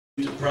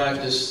to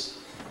practice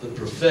the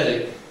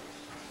prophetic,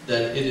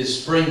 that it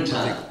is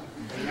springtime.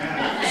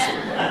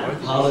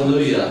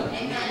 Hallelujah.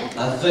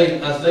 I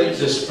think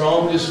the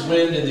strongest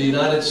wind in the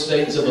United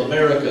States of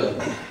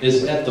America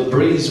is at the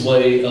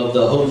breezeway of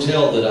the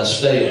hotel that I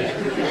stay at.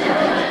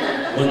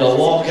 When I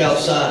walk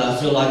outside, I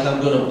feel like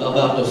I'm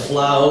about to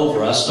fly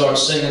over. I start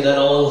singing that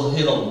old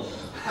hymn,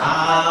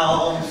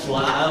 I'll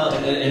fly,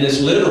 and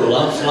it's literal.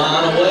 I'm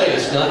flying away.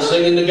 It's not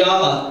singing to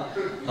God.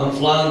 I'm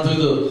flying through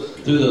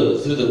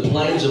the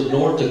plains of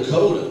North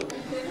Dakota.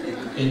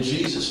 In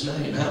Jesus'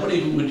 name. How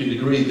many would you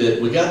agree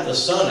that we got the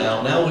sun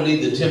out, now we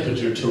need the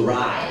temperature to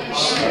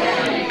rise?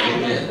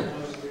 Amen.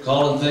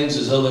 Calling things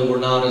as though they were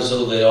not as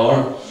though they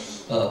are.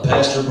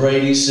 Pastor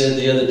Brady said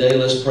the other day,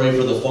 let's pray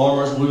for the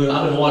farmers. I've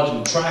been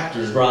watching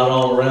tractors ride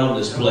all around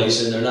this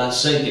place and they're not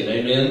sinking.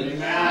 Amen?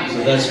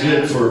 So that's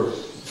good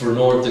for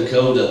North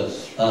Dakota.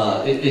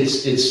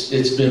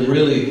 It's been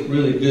really,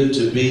 really good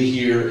to be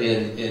here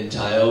in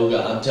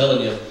Tioga. I'm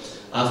telling you,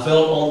 I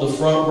felt on the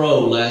front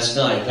row last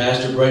night.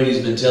 Pastor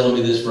Brady's been telling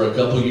me this for a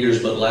couple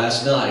years, but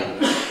last night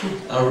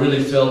I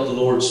really felt the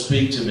Lord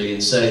speak to me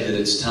and say that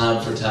it's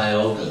time for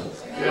Tioga.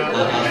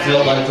 I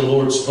felt like the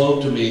Lord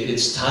spoke to me,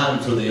 it's time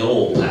for the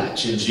oil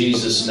patch in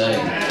Jesus' name.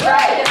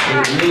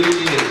 It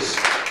really is.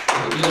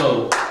 You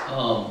know,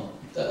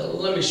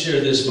 let me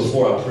share this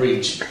before I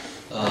preach.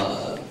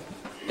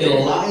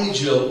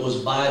 Elijah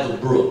was by the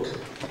brook,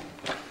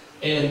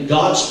 and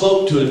God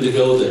spoke to him to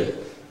go there.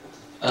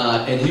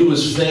 And he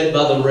was fed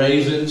by the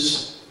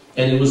ravens,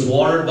 and he was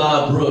watered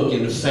by a brook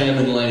in a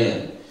famine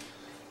land.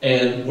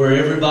 And where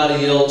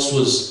everybody else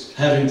was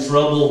having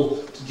trouble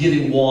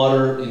getting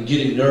water and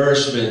getting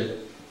nourishment,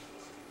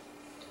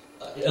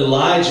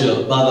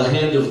 Elijah, by the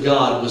hand of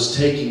God, was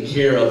taken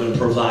care of and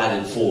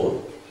provided for.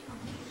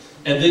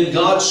 And then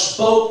God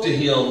spoke to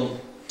him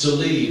to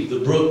leave. The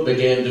brook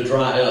began to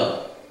dry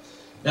up.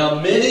 Now,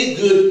 many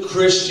good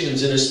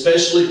Christians, and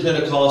especially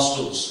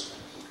Pentecostals,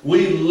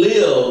 we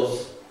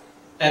live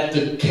at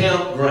the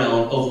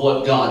campground of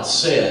what God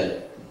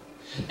said.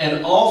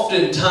 And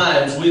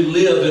oftentimes we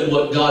live in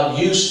what God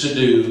used to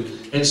do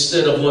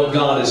instead of what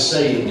God is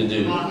saying to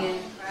do.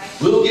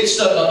 We'll get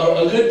stuck.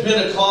 A good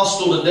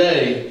Pentecostal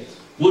today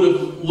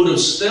would have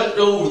stepped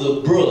over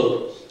the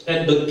brook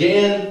and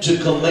began to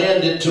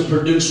command it to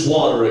produce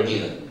water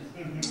again.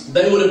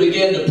 They would have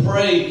began to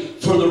pray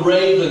for the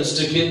ravens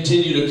to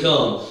continue to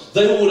come.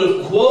 They would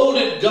have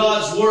quoted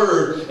God's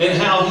word and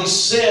how He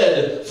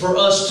said for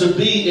us to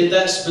be in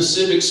that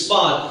specific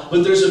spot.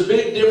 But there's a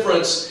big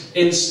difference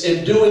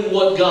in doing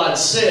what God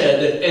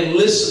said and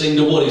listening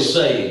to what He's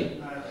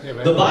saying.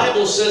 Amen. The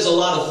Bible says a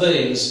lot of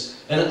things.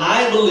 And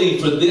I believe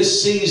for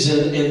this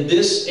season in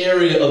this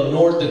area of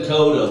North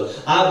Dakota,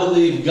 I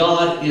believe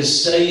God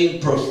is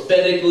saying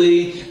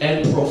prophetically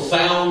and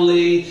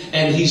profoundly,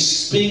 and He's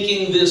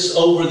speaking this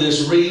over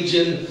this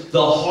region.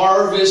 The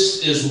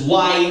harvest is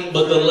white,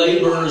 but the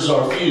laborers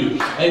are few.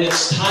 And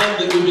it's time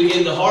that we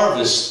begin to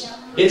harvest.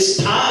 It's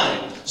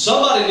time.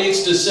 Somebody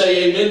needs to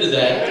say amen to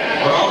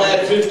that, or I'll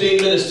add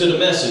 15 minutes to the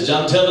message.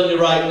 I'm telling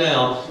you right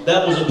now,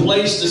 that was a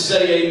place to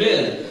say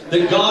amen.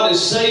 That God is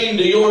saying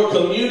to your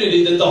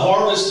community that the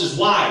harvest is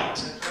white.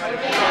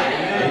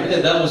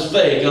 Amen. That was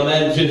fake. I'm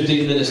adding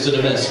 15 minutes to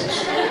the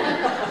message.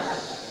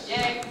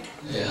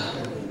 Yeah,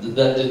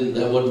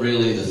 that wasn't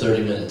really the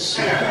 30 minutes.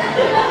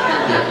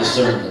 That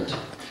discernment.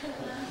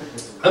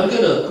 I'm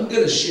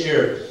gonna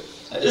share.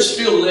 I just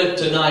feel led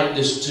tonight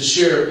just to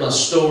share my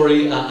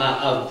story.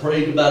 I've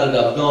prayed about it.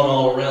 I've gone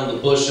all around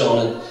the bush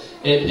on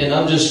it, and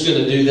I'm just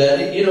going to do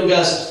that. You know,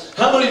 guys,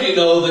 how many of you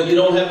know that you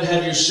don't have to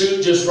have your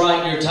suit just right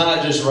and your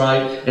tie just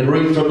right and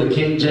read from the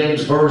King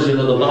James Version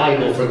of the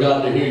Bible for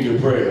God to hear your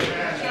prayer?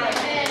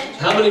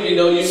 How many of you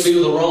know you can be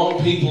with the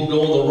wrong people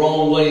going the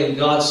wrong way and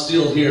God's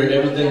still hearing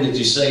everything that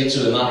you say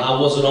to Him? I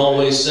wasn't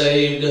always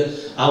saved.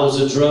 I was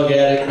a drug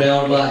addict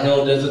bound by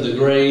hell, death, and the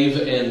grave,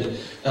 and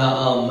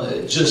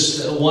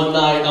just one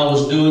night I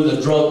was doing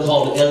a drug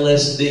called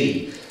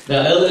LSD.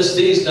 Now LSD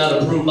is not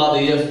approved by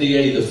the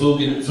FDA, the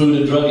Food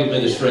and Drug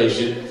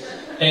Administration.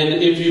 And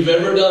if you've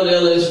ever done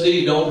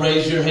LSD, don't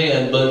raise your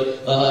hand. But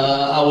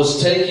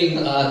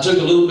I took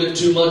a little bit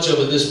too much of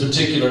it this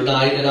particular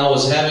night, and I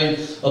was having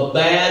a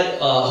bad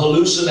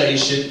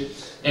hallucination.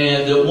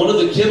 And one of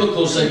the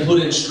chemicals they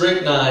put in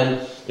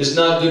strychnine is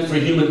not good for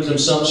human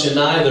consumption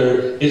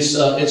either.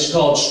 It's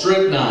called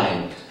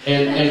strychnine.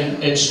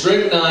 And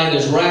strychnine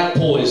is rat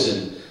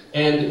poison,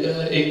 and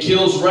it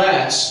kills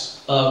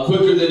rats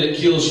quicker than it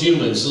kills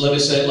humans. So let me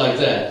say it like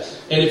that.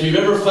 And if you've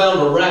ever found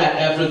a rat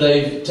after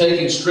they've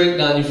taken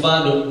strychnine, you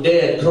find them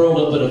dead, curled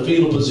up in a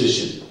fetal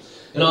position.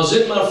 And I was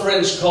in my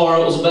friend's car.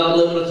 It was about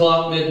 11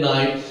 o'clock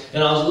midnight,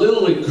 and I was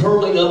literally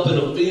curling up in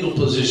a fetal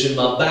position.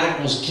 My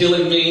back was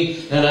killing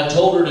me, and I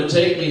told her to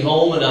take me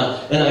home. And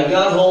I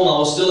got home. I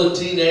was still a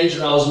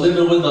teenager. I was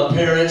living with my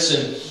parents,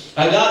 and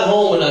I got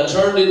home and I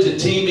turned it to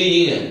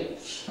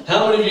TBN.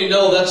 How many of you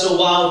know that's a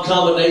wild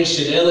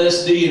combination,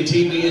 LSD and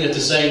TBN at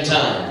the same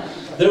time?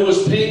 There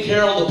was pink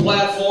hair on the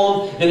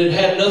platform, and it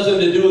had nothing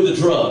to do with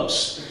the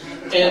drugs.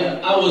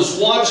 And I was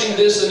watching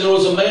this, and there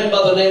was a man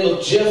by the name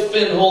of Jeff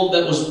Fenholt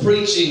that was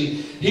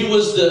preaching. He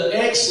was the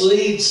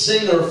ex-lead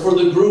singer for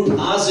the group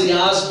Ozzy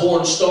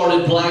Osbourne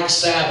started Black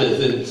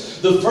Sabbath. And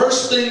the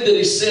first thing that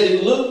he said, he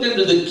looked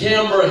into the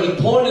camera, he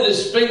pointed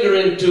his finger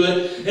into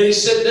it, and he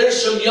said,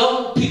 there's some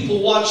young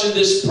people watching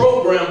this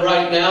program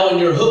right now, and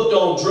you're hooked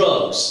on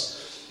drugs.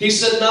 He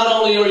said, not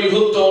only are you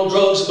hooked on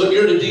drugs, but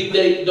you're in a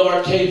deep,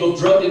 dark cave of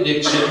drug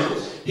addiction.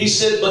 He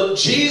said, but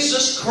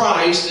Jesus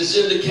Christ is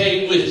in the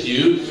cave with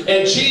you,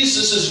 and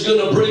Jesus is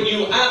going to bring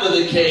you out of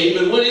the cave,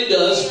 and when He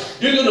does,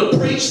 you're going to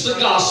preach the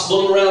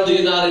gospel around the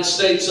United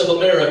States of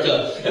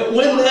America. And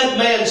when that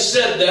man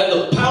said that,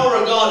 the power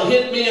of God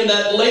hit me in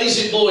that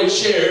lazy boy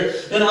chair,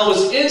 and I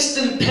was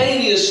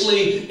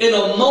instantaneously, in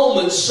a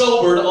moment,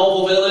 sobered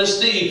off of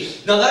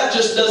LSD. Now that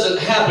just doesn't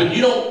happen.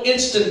 You don't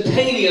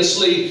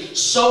instantaneously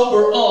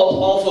sober up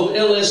off of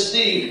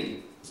LSD.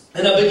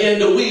 And I began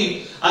to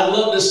weep. I'd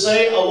love to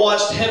say I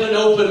watched heaven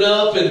open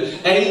up and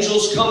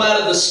angels come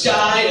out of the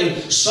sky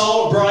and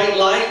saw a bright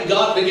light, and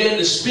God began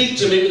to speak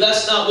to me, but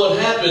that's not what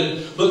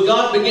happened. But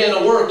God began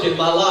to work in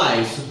my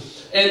life.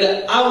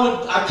 And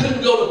I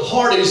couldn't go to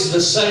parties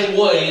the same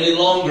way any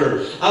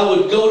longer. I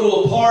would go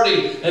to a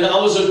party, and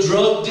I was a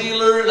drug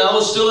dealer, and I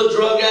was still a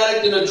drug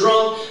addict and a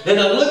drunk. And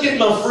I'd look at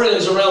my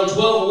friends around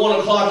 12 or 1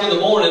 o'clock in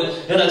the morning,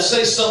 and I'd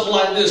say something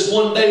like this: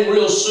 one day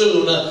real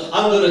soon,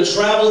 I'm going to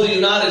travel the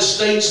United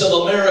States of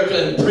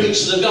America and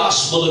preach the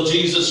gospel of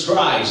Jesus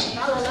Christ.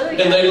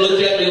 Hallelujah. And they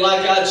looked at me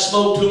like I'd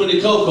smoked too many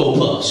Cocoa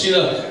Puffs. You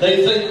know,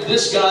 they think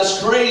this guy's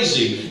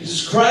crazy.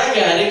 These crack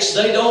addicts,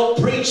 they don't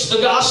preach the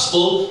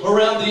gospel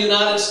around the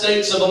United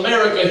States of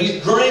America.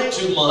 He's drank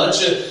too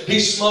much, he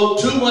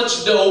smoked too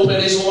much dope,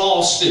 and he's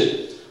lost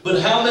it. But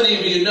how many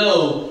of you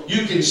know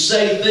you can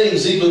say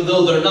things even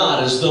though they're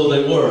not as though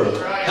they were?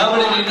 How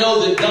many of you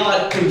know that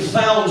God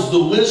confounds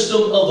the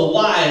wisdom of the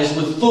wise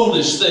with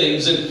foolish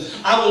things? And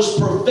I was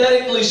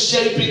prophetically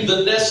shaping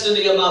the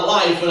destiny of my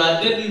life, and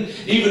I didn't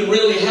even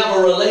really have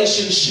a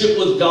relationship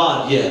with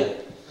God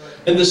yet.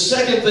 And the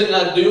second thing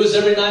I'd do is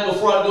every night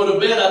before I'd go to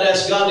bed, I'd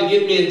ask God to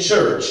get me in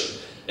church.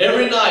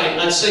 Every night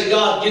I'd say,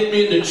 God, get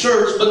me into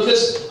church,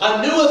 because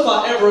I knew if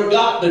I ever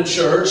got to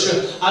church,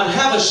 I'd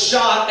have a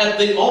shot at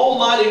the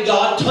Almighty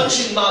God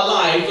touching my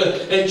life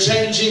and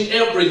changing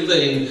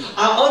everything.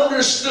 I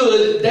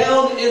understood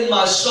down in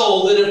my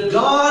soul that if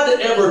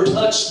God ever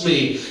touched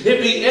me,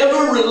 if He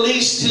ever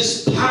released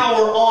His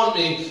power on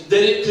me,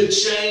 that it could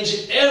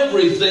change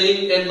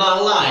everything in my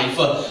life.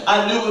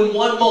 I knew in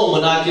one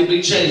moment I could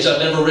be changed. I'd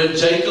never read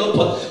Jacob.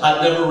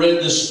 I'd never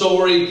read the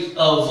story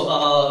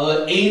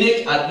of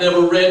Enoch. I'd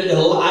never read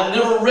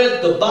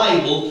the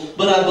Bible,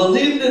 but I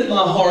believed in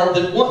my heart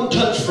that one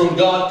touch from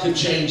God could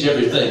change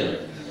everything.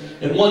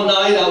 And one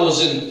night I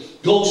was in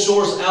Gulf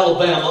Shores,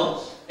 Alabama,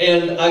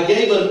 and I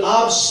gave an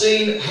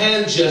obscene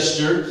hand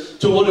gesture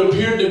to what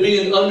appeared to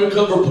be an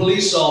undercover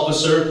police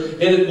officer,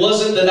 and it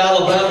wasn't that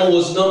Alabama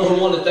was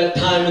 #1 at that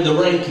time in the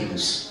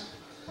rankings.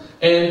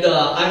 And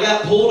I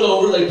got pulled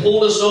over, they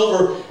pulled us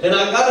over, and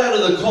I got out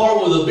of the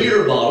car with a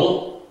beer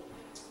bottle,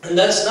 and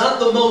that's not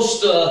the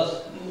most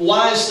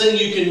wise thing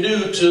you can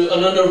do to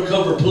an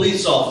undercover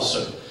police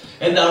officer.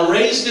 And I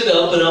raised it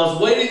up, and I was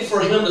waiting for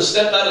him to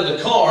step out of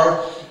the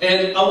car,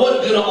 and I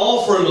wasn't going to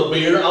offer him a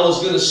beer. I was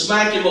going to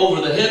smack him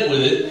over the head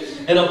with it.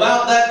 And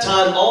about that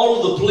time, all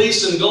of the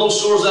police in Gulf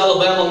Shores,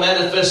 Alabama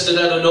manifested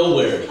out of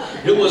nowhere.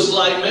 It was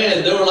like,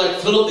 man, they were like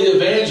Philip the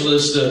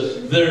Evangelist.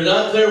 They're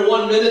not there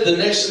one minute, the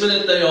next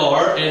minute they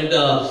are. And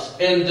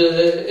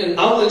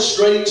I went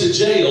straight to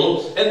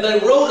jail. And they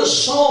wrote a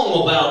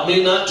song about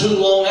me not too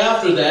long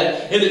after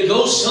that. And it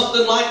goes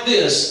something like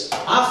this: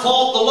 I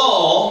fought the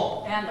law.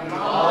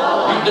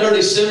 You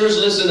dirty sinners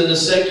listening to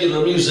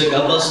secular music, I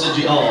busted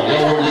you all.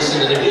 Y'all were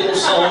listening to the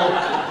Hillsong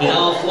and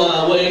I'll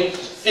Fly Away.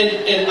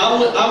 And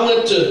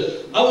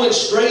I went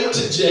straight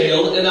to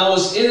jail, and I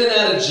was in and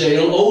out of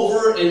jail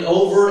over and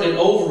over and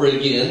over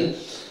again.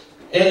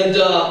 And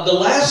the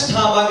last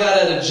time I got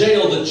out of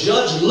jail, the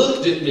judge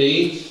looked at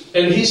me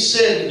and he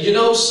said, you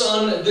know,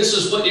 son, this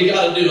is what you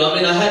got to do. I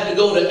mean, I had to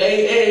go to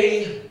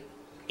AA,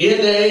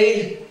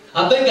 NA.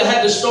 I think I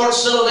had to start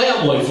selling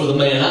Amway for the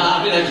man.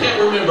 I mean, I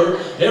can't remember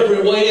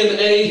every way in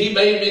A he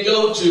made me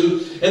go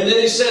to. And then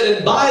he said,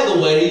 and by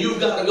the way, you've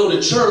got to go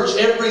to church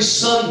every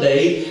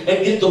Sunday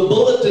and get the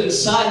bulletin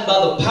signed by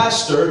the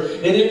pastor.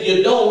 And if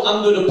you don't,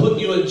 I'm going to put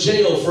you in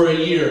jail for a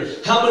year.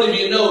 How many of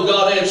you know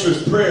God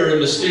answers prayer in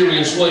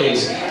mysterious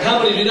ways? How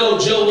many of you know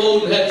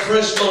Joe Oden had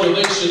fresh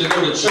motivation to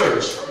go to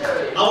church?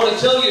 I want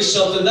to tell you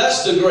something.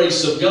 That's the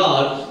grace of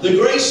God. The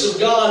grace of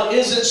God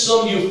isn't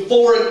some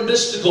euphoric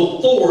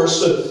mystical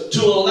force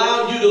to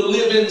allow you to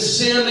live in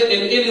sin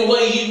in any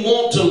way you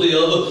want to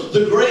live.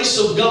 The grace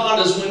of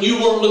God is when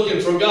you weren't looking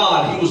for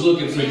God, He was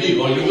looking for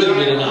you. Are you with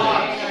me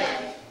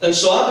tonight? And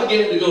so I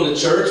began to go to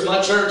church.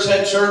 My church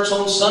had church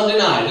on Sunday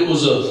night.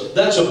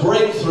 That's a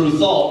breakthrough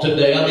thought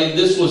today. I mean,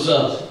 this was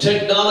a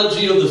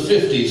technology of the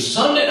 50s.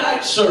 Sunday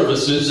night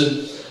services,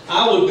 and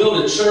I would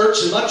go to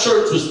church, and my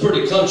church was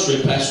pretty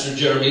country, Pastor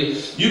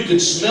Jeremy. You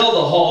could smell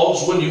the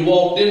hogs when you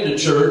walked into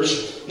church.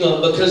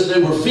 because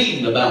they were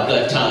feeding about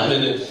that time.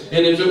 And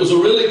if it was a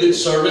really good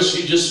service,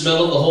 you just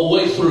smell it the whole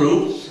way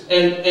through.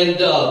 And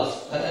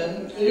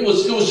it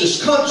was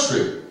just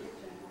country.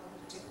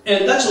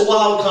 And that's a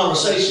wild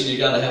conversation you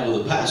got to have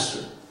with a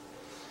pastor.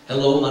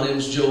 Hello, my name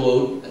is Joe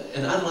Oden,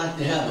 and I'd like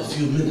to have a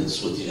few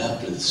minutes with you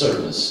after the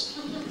service.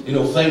 You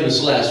know,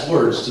 famous last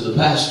words to the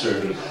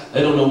pastor.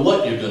 They don't know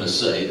what you're going to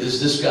say.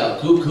 Is this guy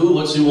cuckoo?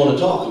 What's he want to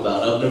talk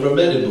about? I've never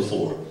met him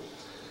before.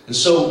 And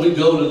so we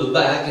go to the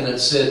back, and I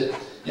said,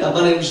 yeah,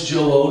 my name is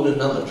Joe Oden,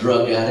 and I'm a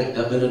drug addict.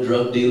 I've been a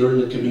drug dealer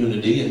in the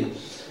community,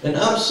 and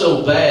I'm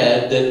so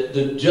bad that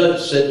the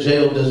judge said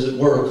jail doesn't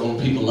work on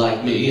people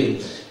like me,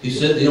 and he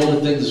said the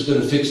only thing that's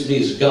going to fix me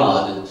is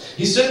God. And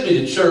he sent me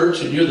to church,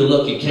 and you're the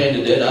lucky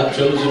candidate I've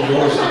chosen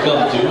yours to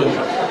come to.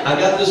 And I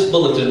got this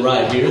bulletin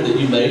right here that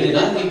you made, and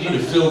I need you to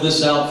fill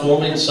this out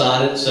for me and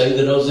sign it and say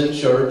that I was in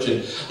church.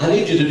 And I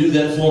need you to do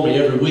that for me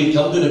every week.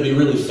 I'm going to be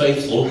really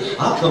faithful.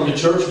 I'll come to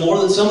church more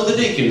than some of the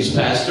deacons,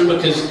 Pastor,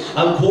 because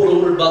I'm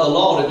court-ordered by the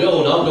law to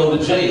go, and I'll go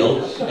to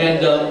jail.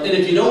 And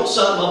if you don't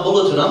sign my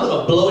bulletin, I'm going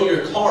to blow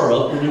your car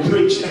up when you're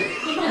preaching.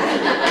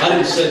 I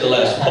didn't say the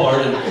last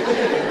part.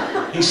 And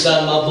he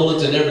signed my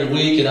bulletin every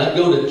week, and I'd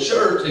go to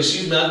church,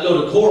 I'd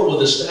go to court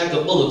with a stack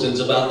of bulletins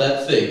about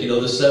that thick. You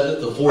know, the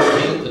 7th, the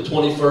 14th, the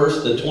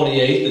 21st, the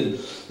 28th, and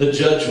the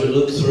judge would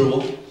look through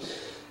them.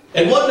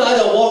 And one night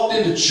I walked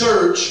into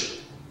church,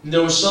 and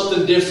there was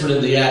something different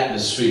in the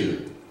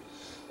atmosphere.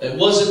 It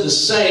wasn't the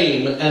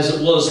same as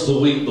it was the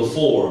week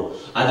before.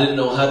 I didn't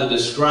know how to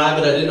describe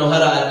it. I didn't know how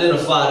to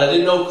identify it. I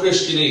didn't know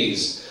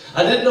Christianese.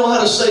 I didn't know how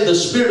to say the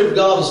Spirit of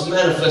God is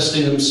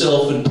manifesting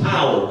Himself in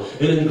power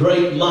and in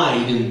great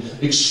might and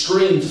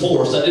extreme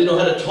force. I didn't know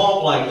how to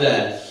talk like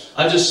that.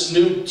 I just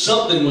knew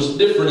something was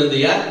different in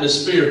the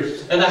atmosphere.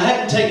 And I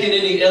hadn't taken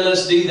any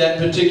LSD that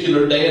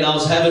particular day, and I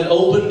was having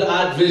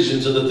open-eyed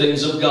visions of the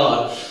things of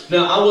God.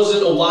 Now, I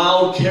wasn't a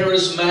wild,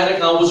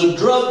 charismatic. I was a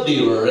drug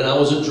dealer, and I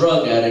was a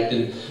drug addict,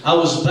 and I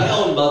was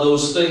bound by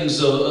those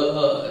things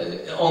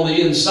on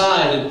the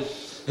inside.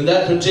 And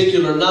that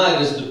particular night,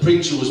 as the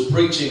preacher was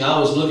preaching, I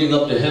was looking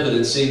up to heaven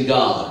and seeing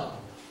God.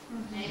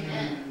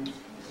 Amen.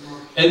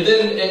 And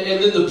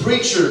then the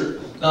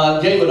preacher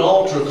gave an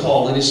altar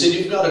call, and he said,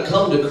 you've got to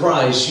come to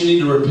Christ. You need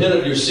to repent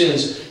of your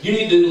sins. You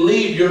need to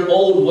leave your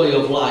old way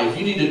of life.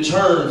 You need to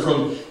turn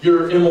from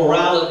your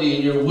immorality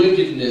and your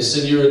wickedness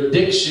and your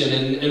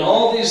addiction and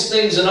all these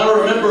things. And I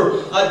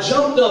remember I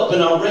jumped up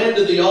and I ran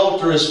to the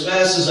altar as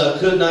fast as I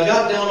could, and I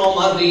got down on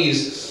my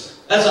knees.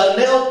 As I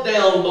knelt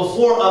down,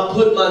 before I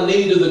put my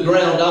knee to the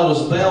ground, I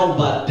was bound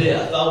by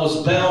death. I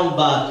was bound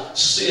by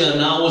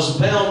sin. I was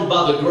bound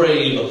by the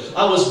grave.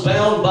 I was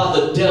bound by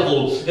the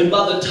devil. And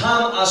by the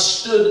time I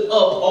stood up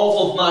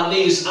off of my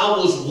knees, I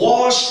was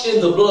washed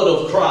in the blood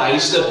of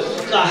Christ.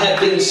 I had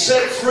been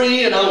set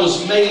free and I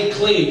was made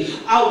clean.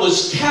 I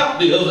was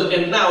captive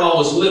and now I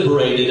was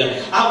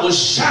liberated. I was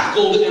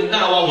shackled and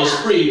now I was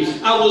free.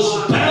 I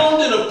was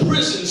bound in a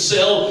prison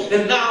cell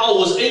and now I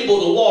was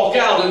able to walk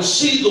out and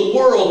see the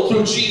world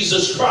through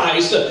Jesus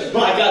Christ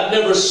like I'd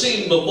never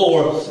seen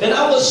before. And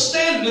I was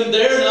standing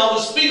there and I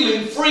was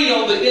feeling free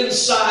on the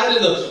inside,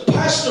 and the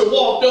pastor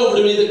walked over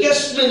to me, the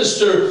guest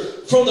minister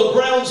from the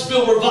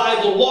Brownsville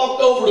revival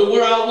walked over to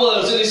where I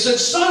was, and he said,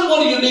 son,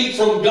 what do you need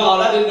from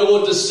God? I didn't know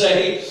what to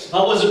say.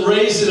 I wasn't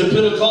raised in a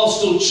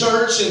Pentecostal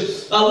church,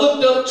 and I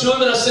looked up to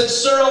him and I said,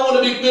 sir, I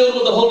want to be filled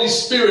with the Holy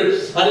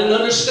Spirit. I didn't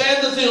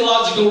understand the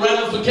theological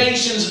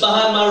ramifications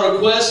behind my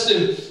request,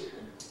 and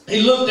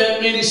he looked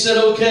at me and he said,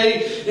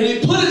 okay. And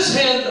he put his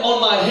hand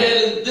on my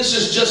head, and this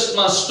is just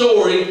my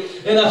story.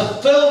 And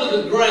I fell to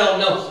the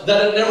ground. Now,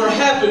 that had never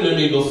happened to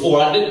me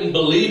before. I didn't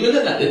believe in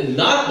it. I did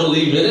not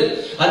believe in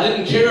it. I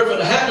didn't care if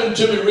it happened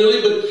to me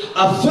really, but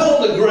I fell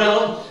on the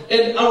ground.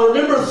 And I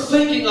remember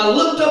thinking, I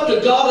looked up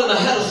to God and I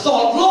had a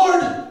thought,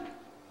 Lord,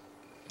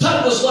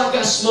 that was like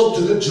I smoked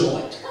a good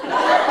joint.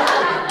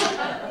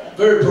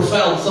 Very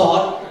profound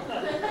thought.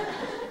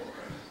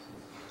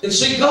 And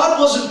see, God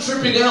wasn't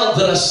tripping out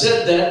that I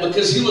said that,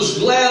 because He was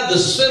glad the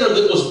sinner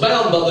that was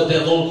bound by the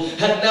devil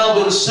had now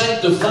been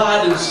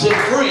sanctified and set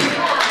free.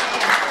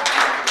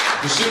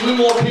 You see, we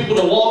want people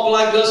to walk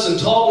like us and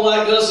talk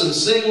like us and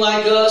sing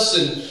like us,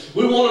 and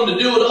we want them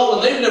to do it all,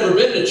 and they've never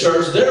been to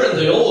church. They're in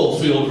the oil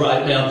field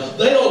right now.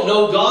 They don't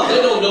know God.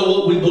 They don't know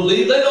what we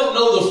believe. They don't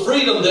know the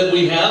freedom that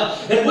we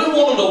have. And we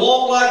want them to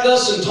walk like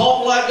us and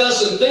talk like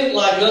us and think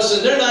like us,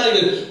 and they're not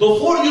even...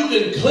 Before you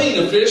can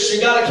clean a fish, you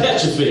got to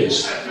catch a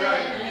fish. That's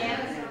right.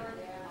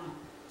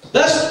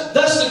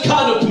 That's the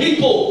kind of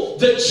people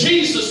that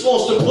Jesus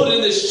wants to put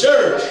in this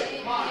church.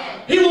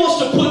 He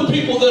wants to put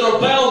people that are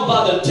bound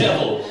by the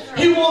devil.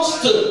 He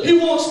wants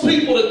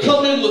people to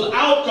come in with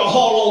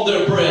alcohol on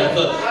their breath.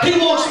 He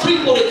wants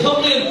people to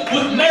come in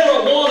with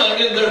marijuana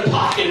in their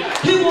pocket.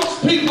 He wants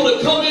people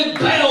to come in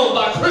bound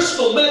by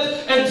crystal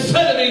meth,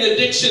 amphetamine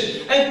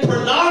addiction, and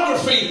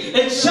pornography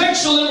and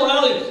sexual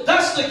immorality.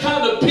 That's the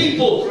kind of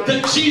people people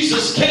that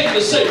Jesus came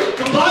to save.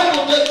 The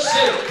Bible doesn't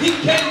say He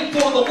came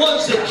for the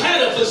ones that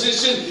had a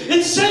physician.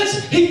 It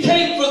says He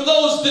came for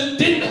those that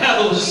didn't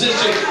have a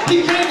physician.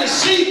 He came to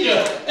seek you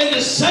and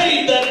to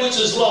save that which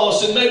is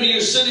lost. And maybe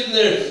you're sitting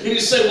there and you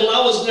say, well,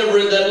 I was never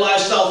in that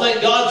lifestyle.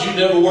 Thank God you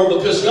never were,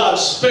 because God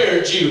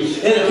spared you.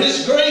 And if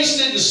His grace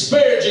didn't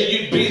spare you,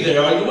 you'd be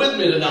there. Are you with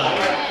me tonight?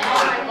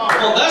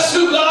 Well, that's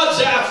who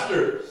God's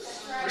after.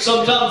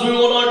 Sometimes we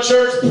want our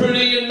church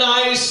pretty and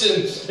nice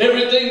and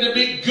everything to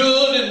be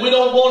good, and we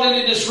don't want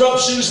any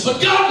disruptions. But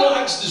God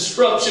likes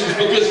disruptions,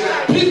 because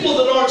people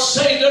that aren't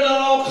saved, they're not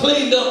all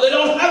cleaned up. They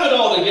don't have it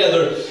all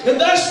together. And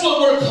that's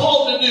what we're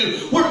called to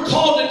do. We're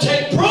called to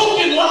take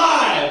broken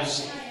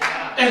lives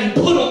and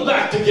put them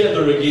back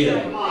together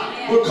again.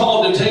 We're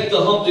called to take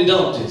the Humpty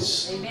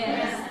Dumptys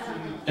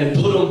and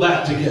put them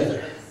back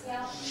together.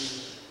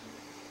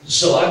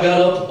 So I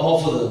got up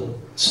off of the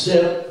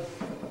step.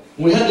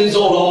 We had these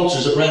old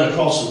altars that ran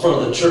across the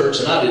front of the church,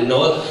 and I didn't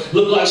know it.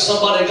 Looked like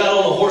somebody got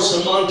on a horse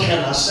in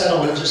Montana. I sat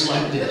on it just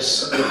like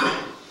this.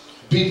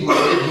 People were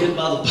getting hit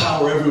by the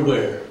power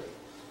everywhere.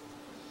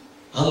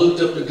 I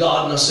looked up to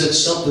God and I said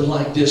something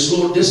like this: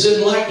 Lord, this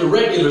isn't like the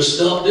regular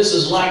stuff. This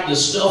is like the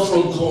stuff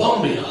from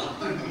Colombia.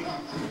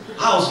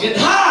 I was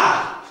getting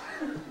high.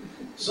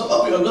 Some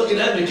of you are looking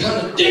at me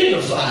kind of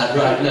dignified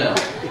right now.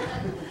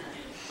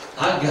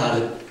 I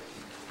got it.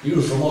 You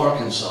were from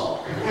Arkansas.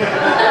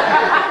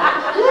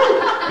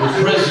 With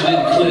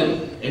President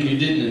Clinton, and you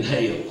didn't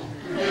inhale.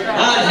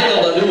 I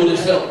inhaled, I knew what it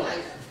felt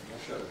like.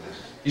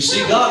 You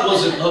see, God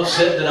wasn't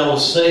upset that I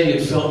was saying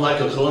it felt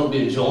like a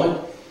Colombian joint.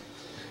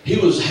 He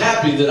was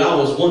happy that I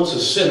was once a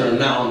sinner and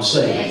now I'm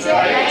saved.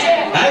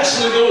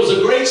 Actually, there was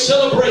a great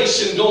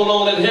celebration going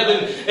on in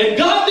heaven, and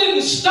God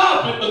didn't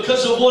stop it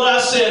because of what I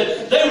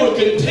said. They were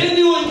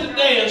continuing to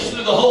dance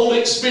through the whole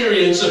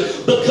experience,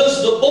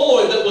 because the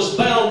boy that was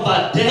bound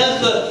by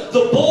death,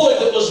 the boy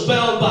that was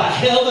bound by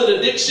hell and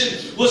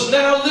addiction, was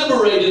now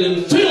liberated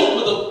and filled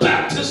with the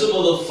baptism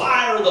of the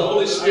fire of the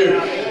Holy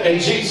Spirit.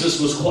 And Jesus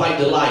was quite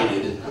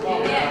delighted.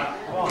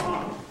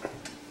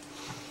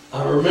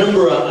 I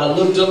remember I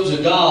looked up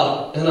to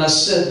God and I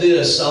said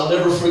this. I'll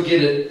never forget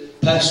it,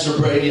 Pastor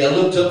Brady. I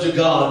looked up to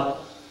God,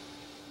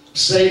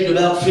 saved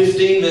about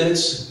 15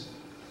 minutes.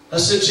 I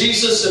said,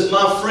 Jesus, if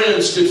my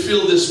friends could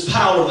feel this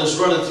power that's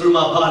running through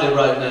my body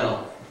right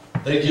now,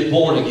 they'd get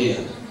born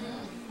again.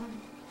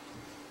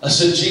 I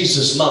said,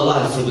 Jesus, my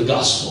life for the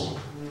gospel.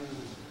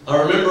 I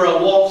remember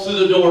I walked through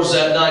the doors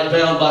that night,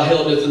 bound by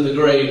hell, death, and the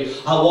grave.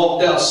 I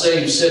walked out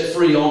saved, set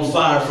free, on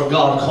fire for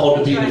God, called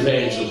to be an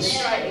evangelist.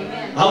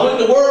 I went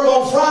to work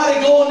on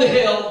Friday going to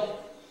hell.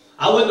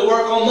 I went to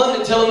work on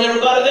Monday telling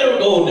everybody they were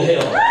going to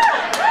hell.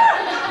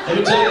 Let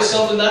me tell you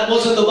something, that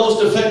wasn't the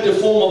most effective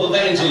form of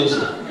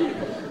evangelism.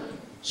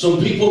 Some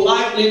people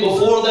liked me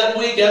before that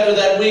week. After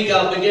that week,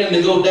 I began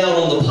to go down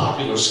on the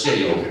popular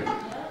scale.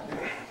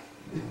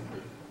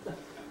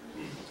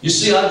 You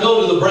see, I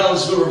go to the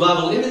Brownsville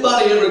Revival.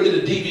 Anybody ever get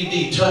a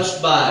DVD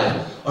touched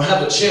by or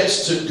have a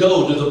chance to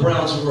go to the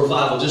Brownsville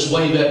Revival? Just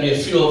wave at me, a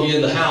few of you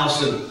in the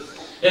house. And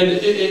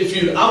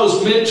I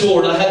was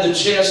mentored. I had the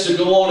chance to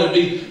go on and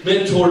be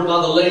mentored by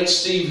the late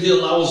Steve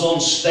Hill. I was on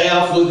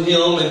staff with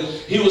him, and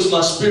he was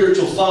my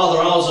spiritual father.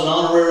 I was an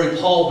honorary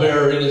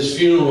pallbearer in his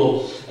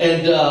funeral.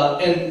 And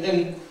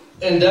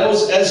that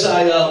was as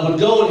I would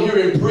go and hear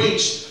him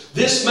preach.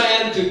 This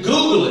man could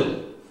Google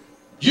it,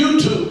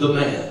 YouTube the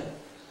man.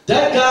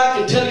 That guy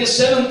could tell you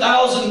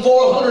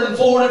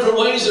 7,404 different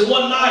ways in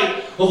one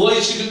night of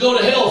ways you could go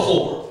to hell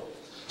for.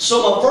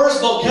 So my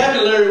first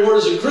vocabulary word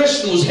as a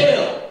Christian was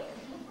hell.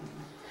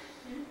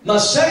 My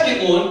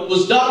second one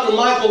was Dr.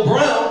 Michael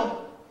Brown.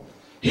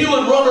 He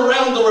would run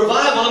around the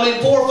revival,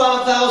 4,000 or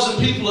 5,000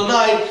 people a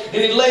night, and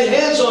he'd lay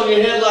hands on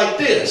your head like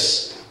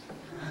this.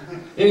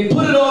 And he'd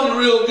put it on you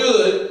real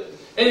good,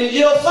 and he'd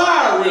yell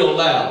fire real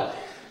loud.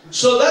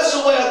 So that's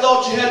the way I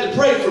thought you had to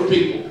pray for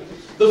people.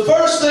 The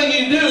first thing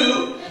you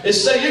do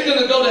is say you're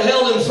going to go to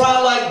hell and fry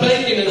like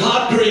bacon in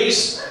hot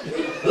grease,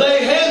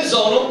 lay hands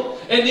on them,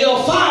 and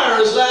yell fire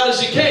as loud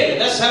as you can.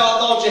 That's how I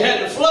thought you had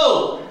to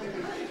flow.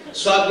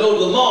 So I'd go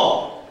to the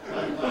mall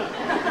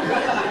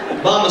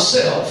by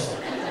myself.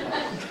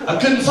 I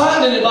couldn't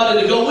find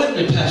anybody to go with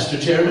me, Pastor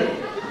Chairman.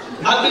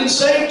 I'd been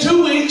saved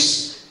 2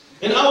 weeks,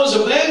 and I was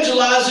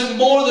evangelizing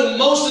more than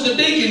most of the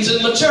deacons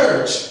in my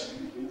church.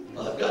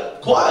 I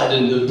got quiet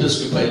in the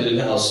Episcopalian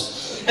house.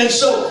 And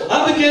so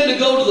I began to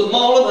go to the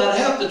mall, and I'd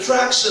have the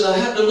tracts, and I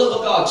had the love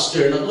of God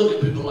stare, and I'd look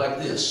at people like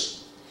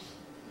this.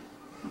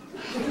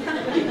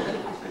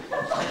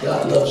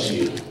 God loves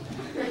you.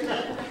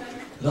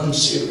 And I'm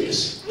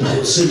serious. I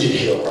will send you to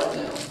hell right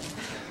now.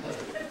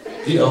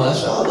 You know,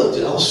 that's how I looked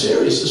at it. I was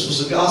serious. This was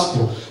the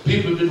gospel.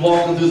 People had been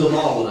walking through the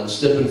mall, and I'd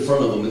step in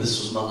front of them, and this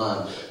was my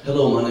line.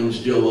 Hello, my name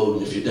is Joe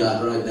Oden. If you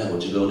died right now,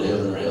 would you go to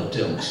heaven or hell?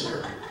 Tell me,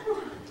 sir.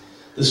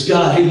 This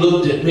guy, he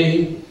looked at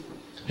me.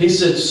 He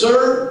said,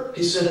 sir,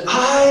 he said,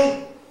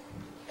 I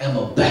am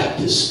a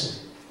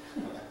Baptist.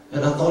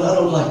 And I thought, I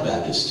don't like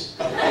Baptists.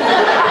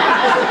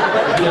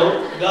 You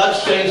know,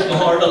 God's changed my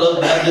heart. I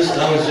love Baptists.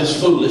 I was just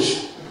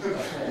foolish.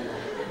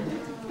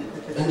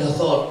 I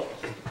thought,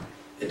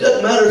 it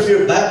doesn't matter if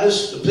you're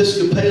Baptist,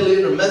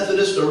 Episcopalian, or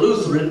Methodist, or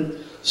Lutheran,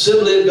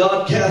 Assembly of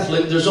God,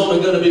 Catholic, there's only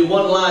going to be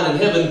one line in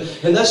heaven,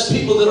 and that's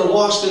people that are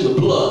washed in the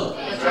blood.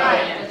 That's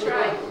right. That's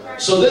right.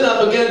 So then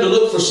I began to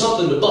look for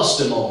something to bust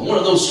him on. One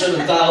of those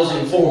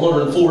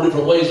 7,404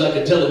 different ways I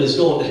could tell him he's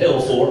going to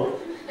hell for.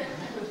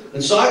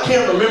 And so I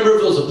can't remember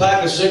if it was a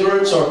pack of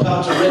cigarettes or a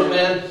pouch of Red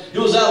Man. It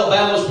was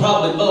Alabama, it was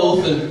probably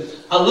both. And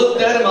I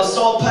looked at him, I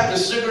saw a pack of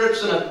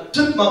cigarettes, and I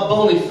took my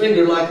bony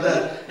finger like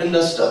that, and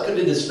I stuck it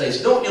in his face.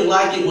 Don't you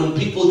like it when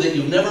people that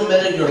you've never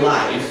met in your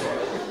life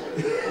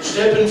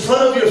step in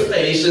front of your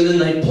face, and then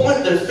they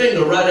point their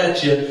finger right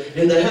at you,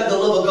 and they have the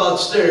love of God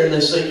stare, and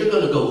they say, you're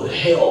going to go to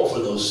hell for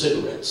those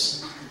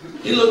cigarettes.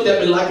 He looked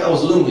at me like I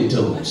was Looney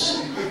Tunes.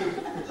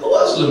 I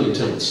was Looney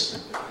Tunes.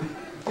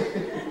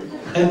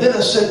 And then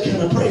I said,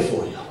 can I pray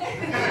for you?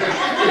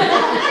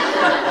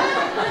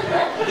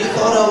 He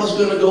thought I was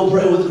going to go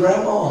pray with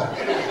Grandma.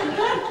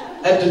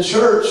 At the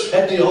church,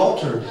 at the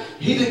altar.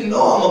 He didn't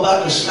know I'm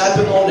about to slap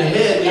him on the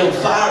head and yell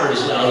fire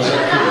as loud as I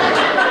could.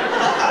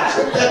 I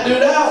tripped that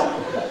dude out.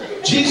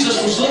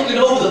 Jesus was looking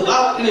over the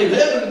balcony of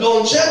heaven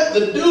going, check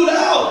the dude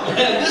out,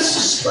 man, this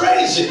is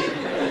crazy.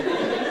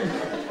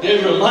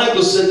 Gabriel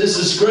Michael said, this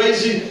is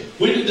crazy.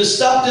 We need to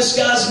stop this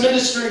guy's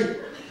ministry.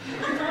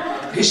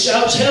 He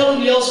shouts hell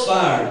and yells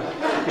fire.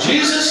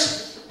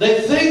 Jesus,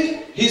 they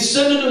think he's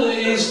sending them,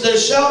 they're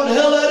shouting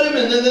hell at him,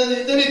 and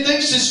then he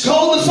thinks he's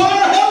calling the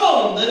fire of hell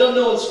on him. They don't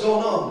know what's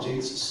going on,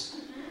 Jesus.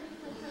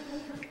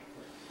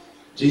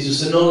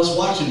 Jesus said, no, let's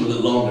watch him a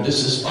little longer.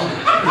 This is funny.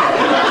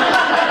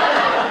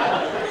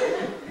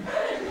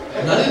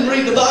 And I didn't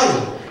read the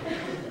Bible.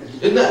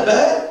 Isn't that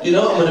bad? You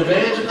know, I'm an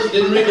evangelist,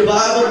 didn't read the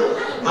Bible.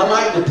 I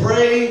like to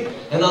pray,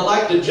 and I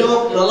like to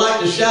jump, and I like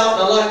to shout,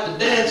 and I like to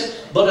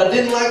dance, but I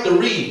didn't like to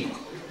read.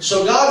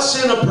 So God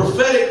sent a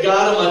prophetic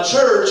guy to my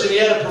church, and he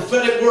had a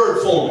prophetic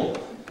word for me.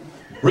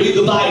 Read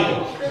the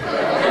Bible. So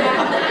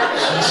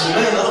I said,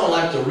 man, I don't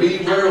like to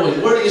read.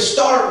 Where do you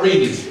start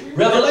reading?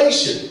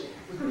 Revelation.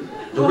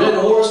 The red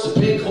horse, the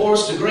pink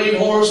horse, the green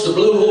horse, the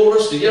blue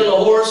horse, the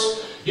yellow horse.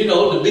 You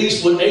know, the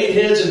beast with 8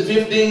 heads and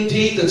 15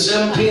 teeth and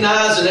 17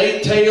 eyes and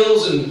 8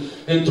 tails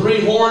and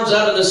 3 horns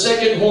out of the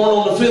 2nd horn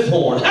on the 5th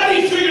horn. How do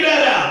you figure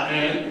that out,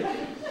 man?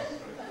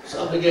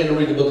 So I began to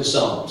read the book of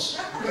Psalms.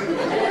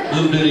 A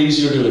little bit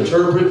easier to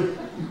interpret.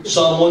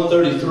 Psalm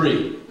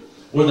 133,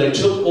 where they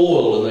took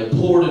oil and they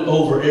poured it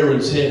over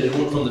Aaron's head. It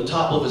went from the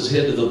top of his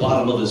head to the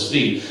bottom of his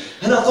feet.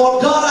 And I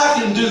thought, God, I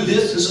can do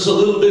this. This is a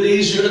little bit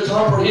easier to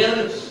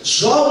comprehend.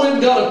 So I went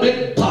and got a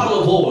big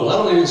bottle of oil. I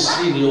don't even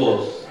see the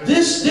oil.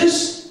 This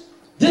is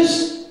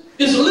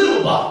a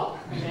little bottle.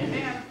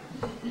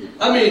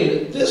 I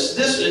mean, this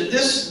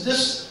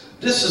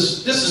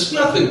is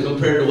nothing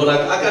compared to what I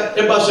got.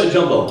 Everybody say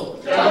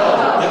jumbo.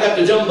 I got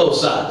the jumbo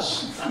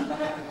size.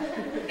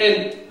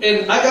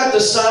 And I got the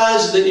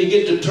size that you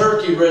get the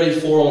turkey ready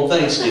for on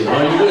Thanksgiving.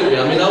 Are you with me?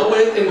 I mean, I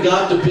went and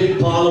got the big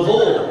pot of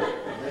oil.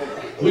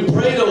 We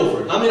prayed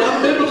over it. I mean,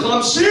 I'm biblical.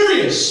 I'm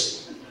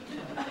serious.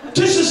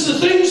 This is the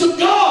things of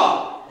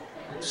God.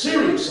 I'm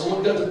serious. I went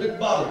and got the big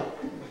bottle.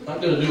 I'm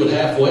not going to do it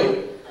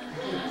halfway.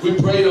 We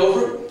prayed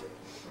over it. It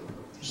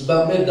was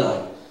about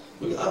midnight.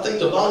 I think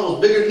the bottle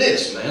was bigger than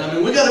this, man. I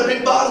mean, we got a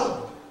big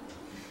bottle.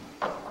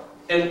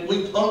 And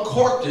we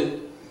uncorked it.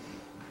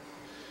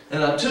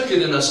 And I took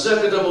it and I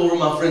stuck it up over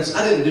my friends.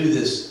 I didn't do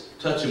this,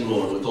 touch him,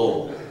 Lord, with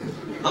oil.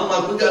 I'm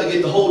like, we got to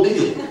get the whole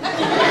deal.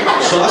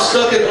 So I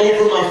stuck it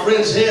over my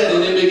friend's head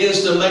and it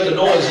begins to make a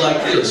noise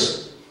like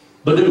this.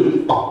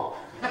 Badoo.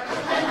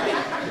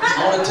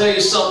 I want to tell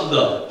you something,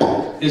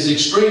 though. It's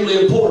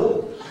extremely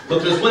important.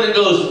 Because when it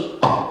goes,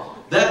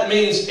 that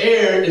means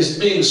air is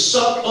being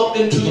sucked up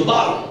into the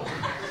bottle.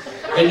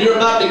 And you're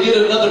about to get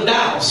another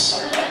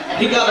douse.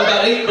 He got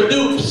about 8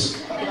 badoops.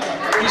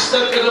 He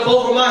stuck it up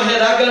over my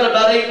head. I got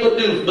about 8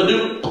 badoops.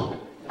 Badoo.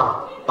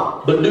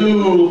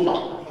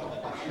 Badoo.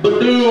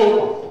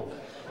 Badoo.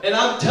 And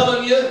I'm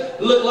telling you,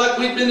 it looked like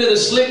we'd been at a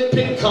Slick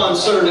Pink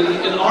concert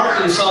in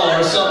Arkansas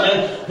or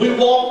something. We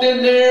walked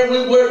in there,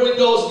 where we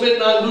go,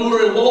 midnight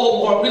lure in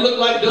Walmart. We looked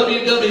like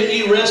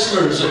WWE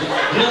wrestlers. And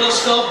yellow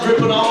stuff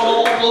dripping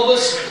all over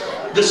us.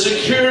 The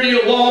security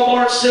of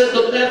Walmart said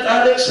the meth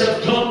addicts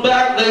have come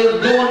back. They were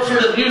going for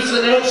the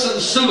Mucinex and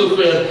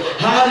Sudafed.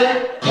 Hide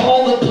it,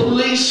 call the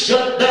police,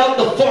 shut down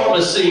the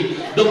pharmacy.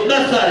 The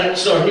meth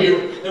addicts are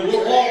here. And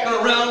we're walking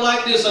around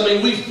like this. I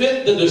mean, we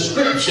fit the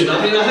description. I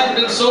mean, I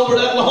hadn't been sober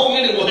that long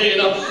anyway. You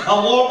know,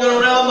 I'm walking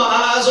around,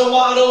 my eyes are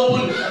wide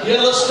open,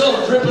 yellow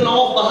stuff dripping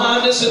off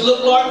behind us. It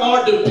looked like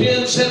our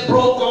Depends had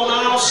broke on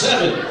aisle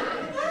 7.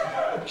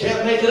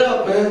 Can't make it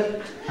up,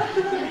 man.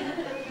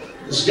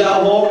 This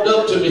guy walked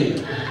up to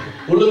me.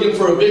 We're looking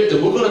for a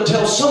victim. We're going to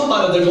tell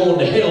somebody they're going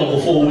to hell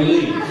before we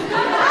leave.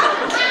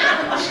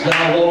 This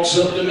guy walks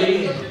up to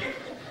me.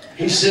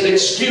 He said,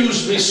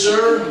 excuse me,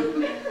 sir.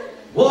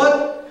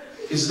 What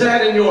is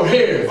that in your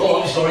hair?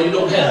 Oh, I'm sorry, you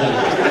don't have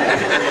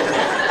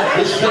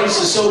it. His face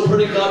is so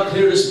pretty, God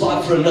cleared a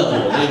spot for another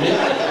one.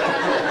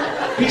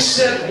 Amen. He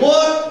said,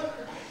 what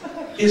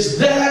is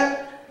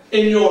that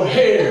in your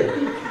hair?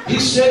 He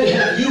said,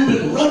 have you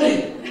been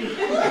running?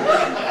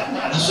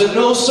 I said,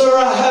 no, sir,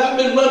 I haven't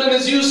been running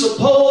as you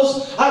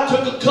suppose. I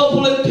took a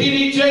couple of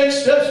P.D.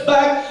 Jakes steps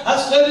back. I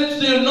said, it's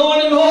the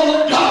anointing oil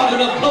of God,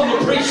 and I've come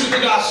to preach you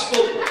the gospel.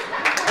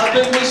 I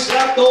think we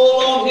slapped the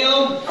oil on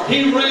him.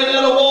 He ran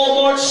out of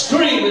Walmart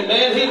screaming,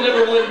 man. He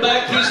never went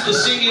back. He's the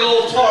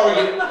CEO of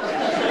Target.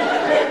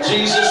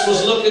 Jesus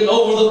was looking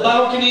over the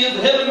balcony of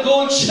heaven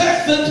going,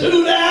 check the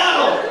dude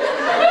out.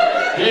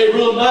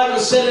 Gabriel and Michael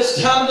said,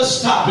 it's time to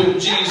stop him,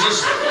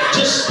 Jesus.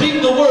 Just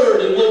speak the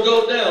word and we'll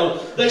go down.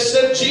 They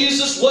said,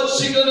 Jesus, what's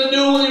he going to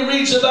do when he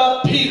reads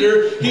about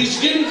Peter? He's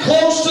getting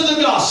close to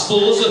the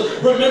Gospels.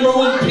 Remember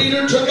when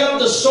Peter took out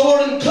the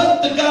sword and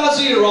cut the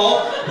guy's ear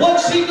off?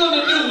 What's he going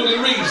to do when he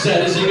reads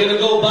that? Is he going to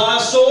go buy a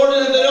sword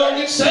and if they don't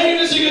get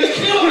saved, is he going to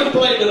kill him and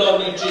blame it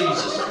on you,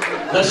 Jesus?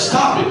 Let's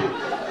stop him.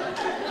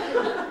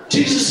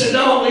 Jesus said,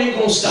 no, we ain't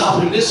going to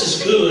stop him. This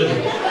is good.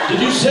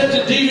 Did you set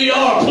the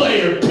DVR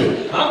player?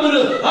 I'm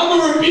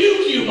gonna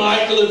rebuke you,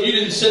 Michael, if you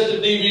didn't set the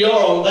DVR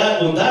on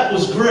that one. That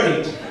was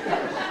great.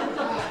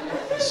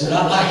 I said,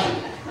 I like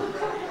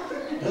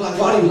it. They're like,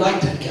 why do you like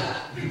that guy?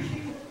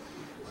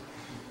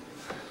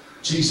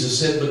 Jesus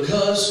said,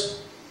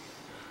 because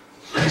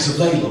he's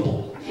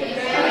available.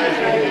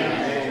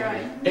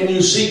 And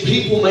you see,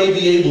 people may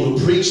be able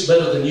to preach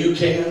better than you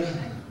can.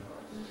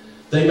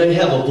 They may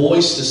have a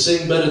voice to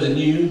sing better than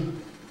you.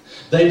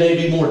 They may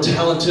be more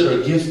talented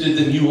or gifted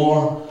than you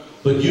are.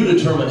 But you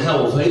determine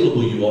how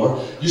available you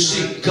are. You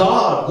see,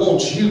 God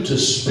wants you to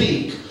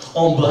speak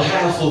on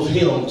behalf of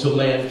Him to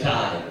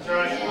mankind.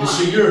 You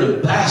see, you're an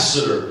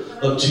ambassador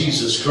of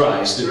Jesus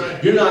Christ.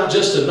 You're not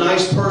just a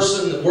nice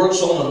person that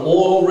works on an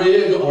oil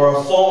rig or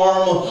a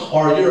farm,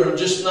 or you're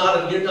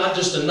not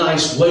just a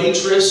nice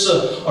waitress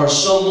or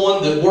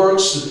someone that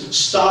works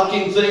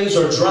stocking things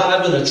or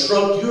driving a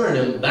truck. You're an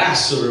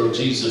ambassador of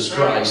Jesus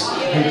Christ.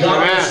 And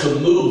God wants to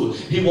move.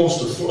 He wants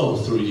to flow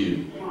through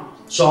you.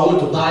 So I went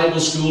to Bible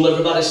school.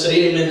 Everybody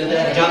say amen to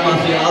that. I got my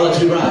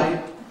theology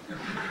right.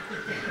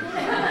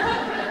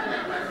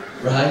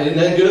 Right? Isn't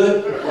that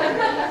good?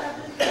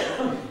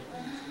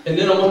 And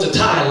then I went to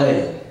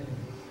Thailand.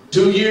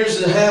 2.5 years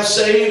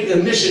saved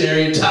and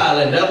missionary in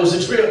Thailand. That was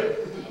a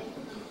trip.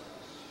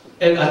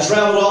 And I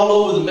traveled all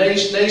over the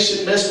nation,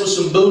 messed with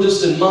some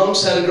Buddhists and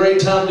monks, had a great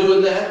time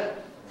doing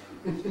that.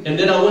 And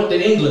then I went to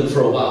England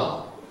for a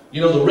while.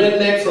 You know, the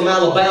redneck from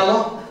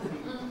Alabama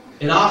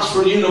in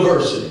Oxford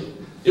University.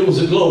 It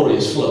was a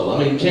glorious flow.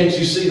 I mean, can't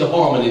you see the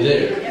harmony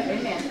there?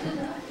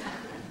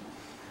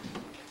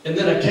 And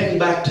then I came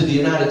back to the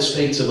United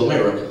States of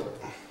America.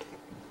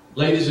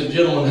 Ladies and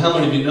gentlemen, how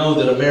many of you know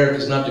that America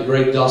is not the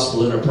great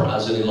gospel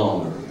enterprise any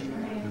longer?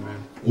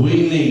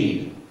 We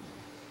need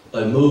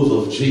a move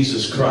of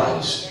Jesus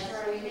Christ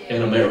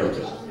in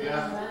America.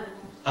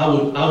 I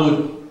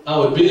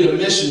would be at a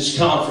missions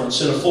conference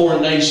in a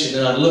foreign nation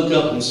and I'd look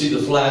up and see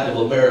the flag of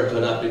America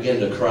and I'd begin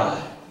to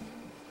cry.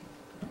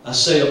 I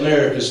say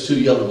America's too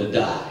young to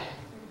die.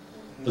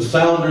 The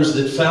founders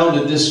that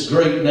founded this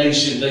great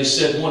nation, they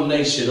said one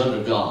nation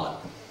under God,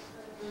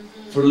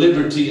 for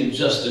liberty and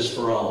justice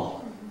for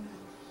all.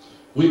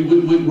 We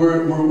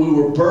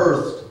were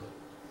birthed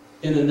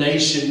in a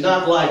nation,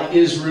 not like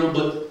Israel,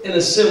 but in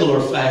a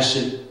similar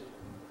fashion.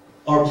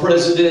 Our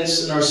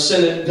presidents and our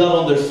Senate got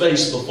on their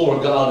face before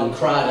God and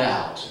cried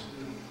out,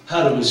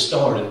 how do we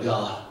start it,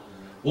 God?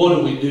 What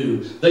do we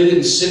do? They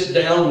didn't sit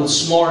down with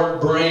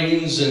smart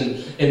brains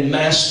and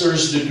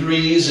master's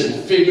degrees and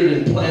figured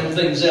and planned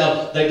things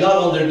out. They got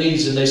on their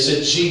knees and they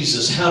said,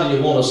 Jesus, how do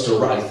you want us to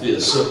write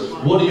this?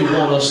 What do you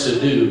want us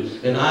to do?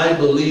 And I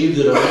believe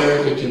that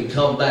America can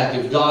come back.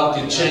 If God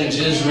can change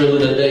Israel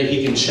in a day,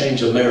 He can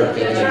change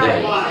America in a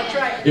day.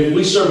 If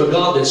we serve a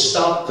God that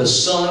stopped the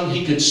sun,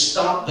 He could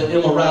stop the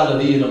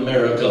immorality in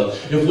America.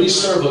 If we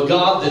serve a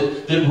God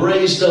that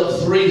raised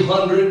up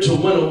 300 to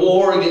win a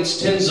war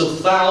against tens of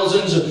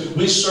thousands,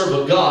 we serve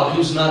a God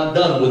who's not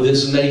done with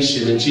this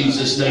nation in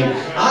Jesus' name.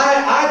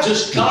 I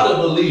just gotta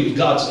believe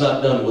God's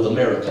not done with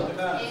America.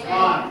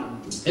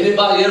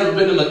 Anybody ever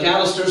been to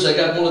McAllister's? I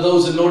got one of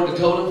those in North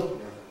Dakota.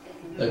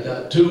 I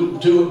got two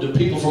of the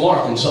people from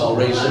Arkansas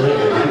raised their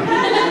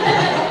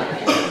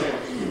hand.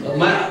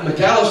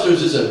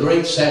 McAllister's is a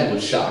great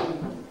sandwich shop.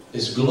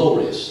 It's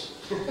glorious.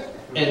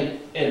 And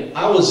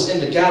I was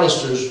in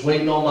McAllister's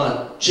waiting on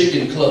my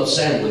chicken club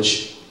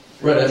sandwich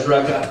right after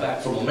I got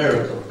back from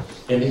America.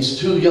 And these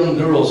two young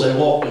girls, they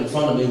walked in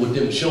front of me with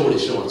them shorty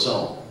shorts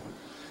on.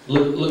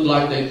 Looked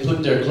like they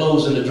put their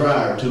clothes in the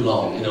dryer too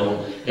long, you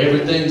know.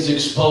 Everything's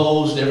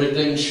exposed,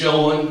 everything's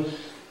showing.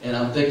 And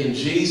I'm thinking,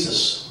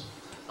 Jesus,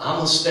 I'm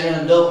going to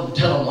stand up and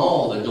tell them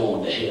all they're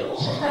going to hell.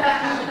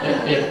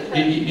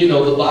 You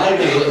know,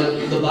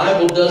 the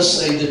Bible does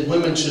say that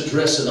women should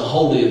dress in a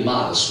holy and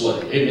modest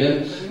way.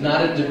 Amen?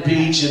 Not at the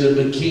beach in a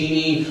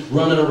bikini,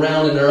 running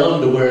around in their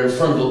underwear in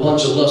front of a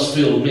bunch of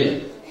lust-filled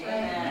men.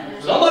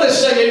 Somebody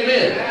say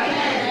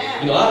amen.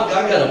 You know,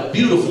 I got a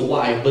beautiful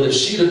wife, but if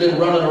she'd have been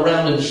running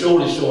around in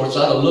shorty shorts,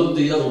 I'd have looked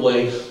the other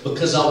way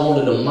because I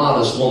wanted a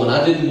modest woman.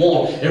 I didn't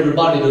want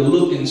everybody to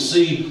look and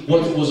see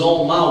what was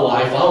on my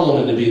wife. I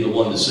wanted to be the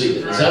one to see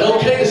it. Is that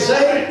okay to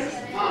say?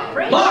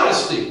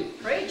 Modesty.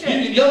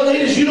 Young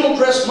ladies, you don't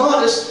dress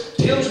modest.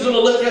 Tim's going to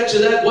look at you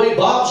that way.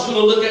 Bob's going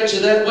to look at you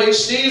that way.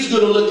 Steve's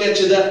going to look at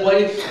you that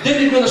way. Then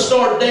you're going to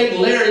start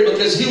dating Larry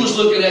because he was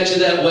looking at you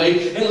that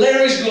way. And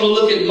Larry's going to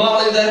look at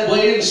Molly that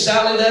way, and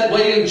Sally that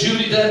way, and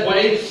Judy that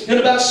way. And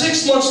about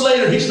 6 months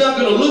later, he's not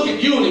going to look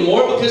at you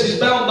anymore because he's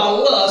bound by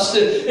lust.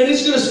 And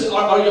he's going to say,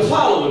 are you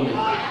following me?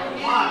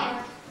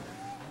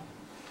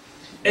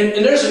 And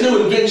there's a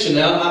new invention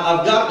now.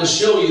 I've got to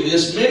show you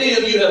this. Many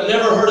of you have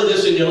never heard of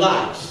this in your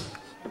life.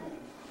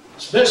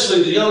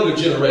 Especially the younger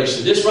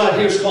generation. This right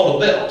here is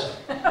called a belt.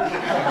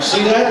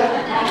 See that?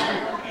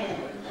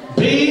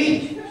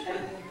 B-E-L-T.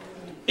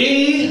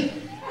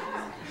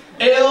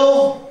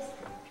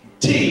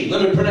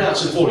 Let me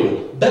pronounce it for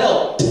you.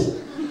 Belt.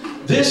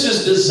 This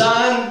is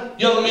designed,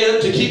 young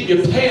men, to keep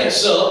your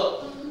pants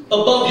up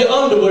above your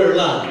underwear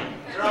line.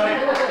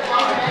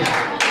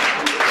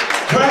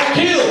 Crack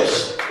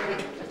kills.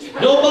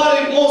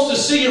 Nobody wants to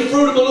see your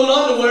Fruit of the Loom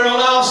underwear on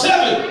aisle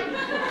 7.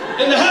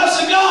 In the house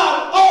of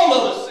God, all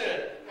of us.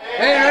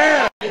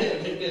 Amen.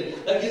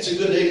 That gets a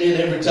good amen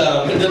every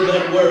time. It doesn't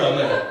matter where I'm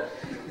at.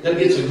 That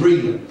gets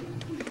agreement.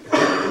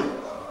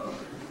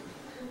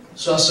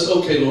 So I said,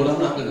 okay, Lord, I'm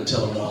not going to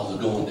tell them all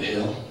they're going to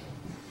hell.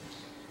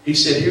 He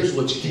said, here's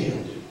what you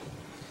can do.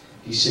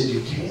 He said,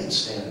 you can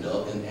stand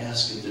up and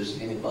ask if there's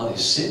anybody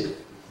sick,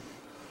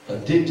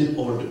 addicted,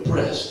 or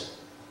depressed.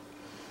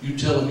 You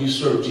tell them you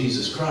serve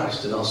Jesus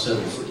Christ and I'll set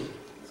them free.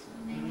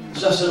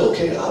 So I said,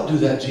 okay, I'll do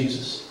that,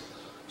 Jesus.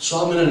 So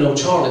I'm going to know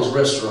Charlie's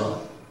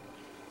restaurant.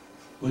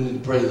 We need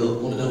to pray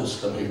one of those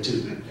come here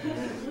too.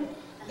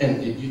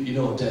 And you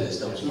know what that is,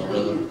 don't you, my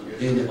brother?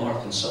 In the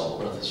Arkansas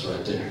brothers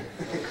right there.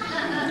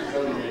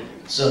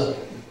 So,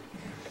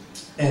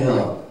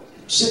 and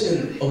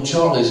sitting on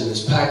Charlie's and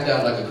it's packed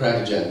out like a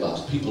Cracker Jack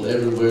box. People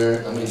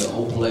everywhere. I mean, the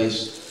whole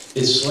place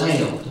is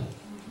slammed.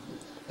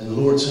 And the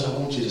Lord said, I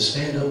want you to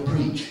stand up and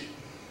preach.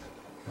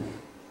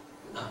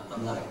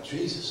 I'm like,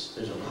 Jesus,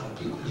 there's a lot of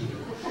people here.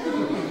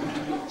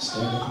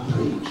 Stand up and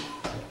preach.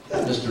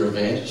 Yeah, Mr.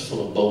 Evangelist,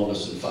 full of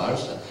boldness and fire.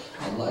 So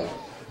I'm like,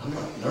 I'm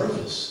not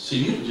nervous. See,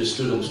 you just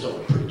stood up and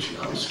started preaching.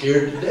 I'm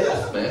scared to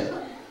death, man.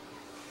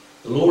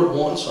 The Lord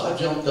won, so I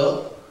jumped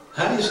up.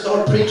 How do you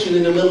start preaching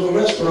in the middle of a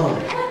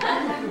restaurant?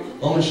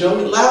 Want me to show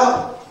you?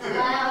 Loud.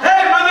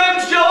 Hey, my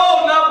name's Joe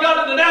Oden. I've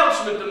got an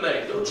announcement to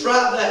make. Don't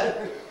try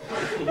that.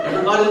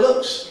 Everybody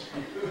looks.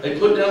 They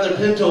put down their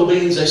pinto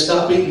beans, they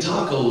stop eating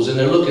tacos, and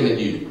they're looking at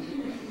you.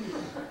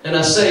 And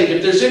I say,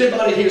 if there's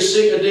anybody here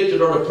sick,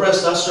 addicted, or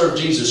depressed, I serve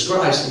Jesus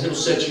Christ, and He'll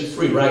set you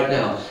free right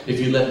now if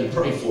you let me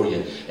pray for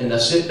you. And I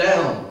sit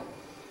down,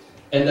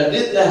 and I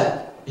did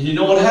that. And you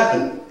know what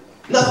happened?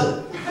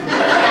 Nothing.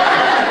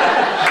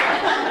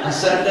 I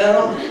sat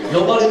down,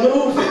 nobody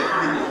moved.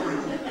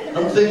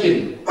 I'm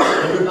thinking,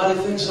 everybody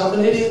thinks I'm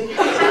an idiot.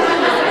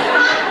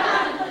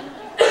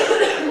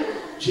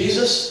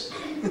 Jesus,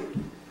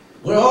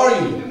 where are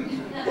you?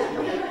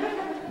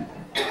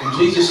 And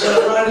Jesus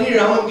said, right here,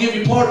 I'm going to give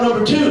you part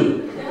number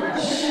 2.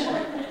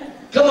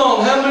 Come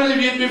on, how many of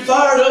you would be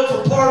fired up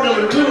for part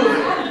number 2?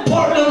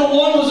 Part number 1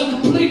 was a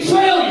complete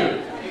failure.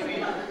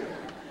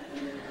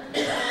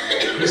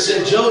 He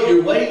said, Joe,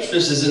 your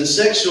waitress is in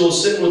sexual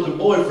sin with her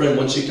boyfriend.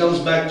 When she comes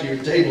back to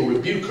your table,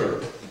 rebuke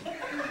her.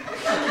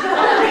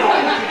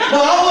 No,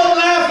 I wasn't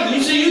laughing.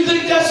 You see, you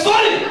think that's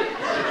funny.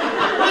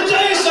 Let me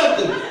tell you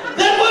something.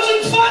 That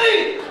wasn't funny.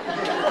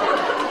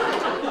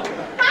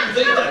 You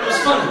think that was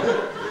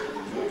funny?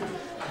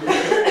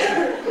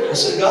 I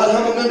said, God, how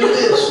am I going to do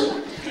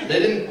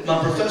this? My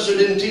professor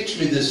didn't teach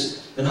me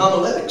this in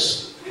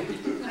homiletics.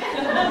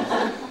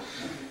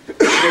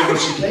 So when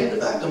she came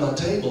back to my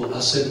table, I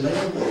said,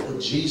 man, what would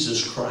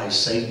Jesus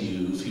Christ say to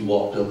you if He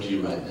walked up to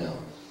you right now?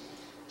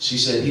 She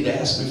said, He'd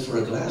ask me for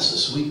a glass of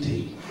sweet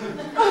tea.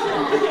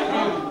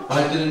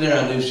 Right then and there,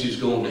 I knew she was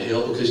going to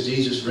hell because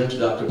Jesus drinks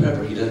Dr.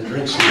 Pepper. He doesn't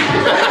drink sweet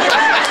tea.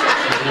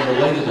 She's never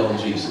waited on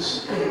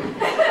Jesus.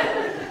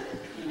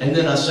 And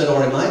then I said,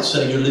 or he might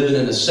say, you're living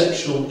in a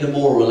sexual,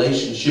 immoral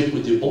relationship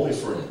with your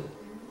boyfriend.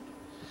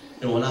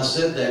 And when I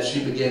said that,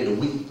 she began to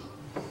weep.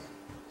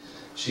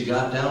 She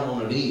got down on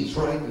her knees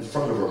right in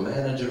front of her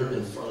manager,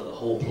 in front of the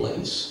whole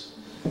place.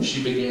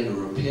 She began to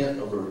repent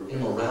of her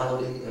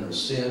immorality and her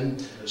sin.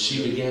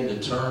 She began to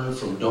turn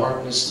from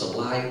darkness to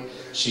light.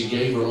 She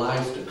gave her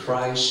life to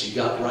Christ. She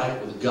got right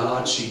with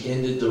God. She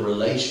ended the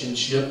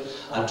relationship.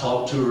 I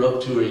talked to her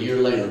up to a year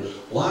later.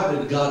 Why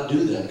did God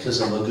do that? Because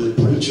I'm a good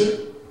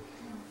preacher?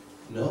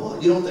 No,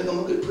 you don't think I'm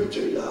a good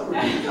preacher? Yeah,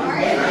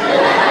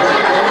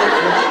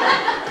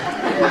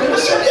 I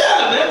said,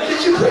 yeah, man,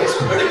 because you preach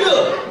pretty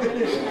good.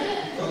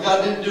 Well,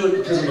 God didn't do it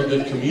because I'm a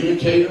good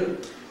communicator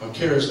or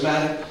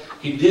charismatic.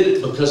 He did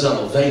it because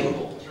I'm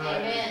available.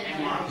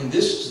 Amen. And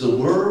this is the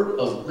word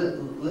of,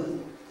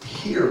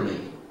 hear me.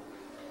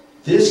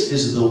 This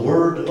is the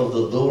word of the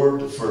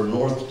Lord for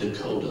North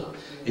Dakota.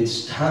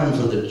 it's time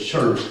for the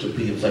church to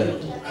be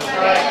available.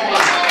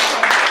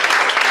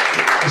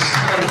 It's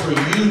time for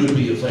you to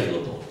be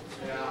available.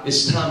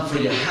 It's time for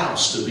your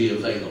house to be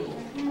available.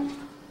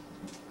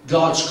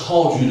 God's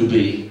called you to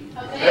be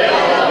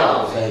available.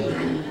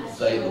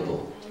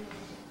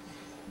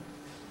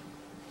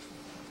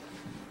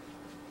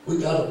 We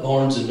got a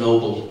Barnes &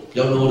 Noble.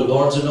 Y'all know what a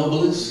Barnes &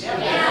 Noble is?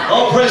 Yeah.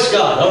 Oh, praise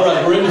God. All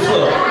right, we're in the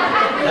flow.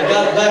 I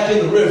got it back in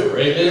the river.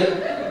 Amen.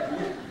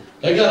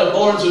 I got a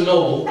Barnes &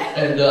 Noble.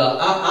 And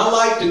I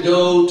like to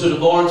go to the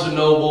Barnes &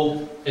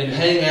 Noble and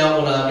hang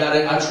out when I've got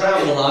it. I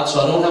travel a lot, so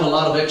I don't have a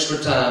lot of extra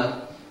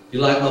time. You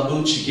like my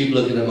boots? You keep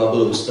looking at my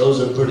boots. Those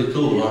are pretty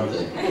cool, aren't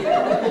they?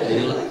 Yeah,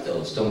 you like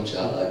those, don't you?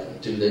 I like them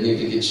too. They need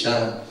to get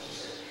shine.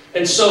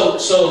 And so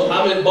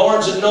I'm in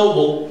Barnes &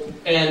 Noble.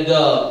 And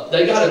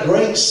they got a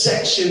great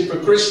section for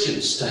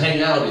Christians to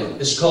hang out in.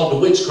 It's called the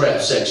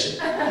witchcraft section.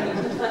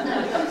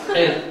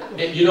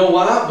 And you know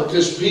why?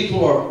 Because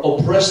people are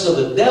oppressed of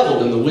the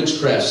devil in the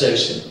witchcraft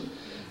section.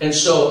 And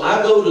so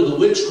I go to the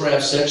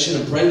witchcraft section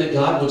and pray that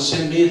God would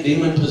send me a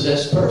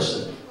demon-possessed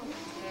person.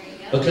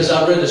 Because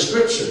I read the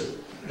scripture.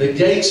 The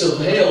gates of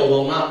hell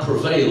will not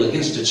prevail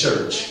against the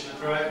church.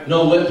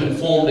 No weapon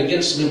formed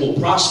against me will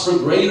prosper.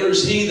 Greater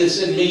is he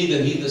that's in me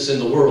than he that's in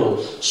the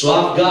world. So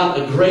I've got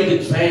a great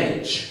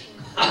advantage.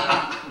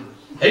 Amen?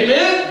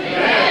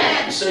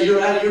 Amen? You say, you're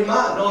out of your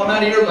mind. No, I'm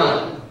out of your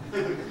mind.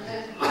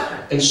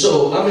 And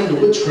so I'm in the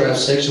witchcraft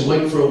section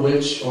waiting for a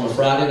witch on a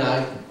Friday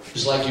night,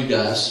 just like you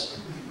guys.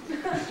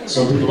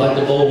 Some people like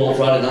to bowl on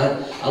Friday night.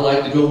 I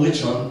like to go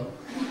witch hunting.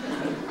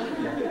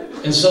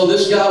 And so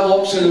this guy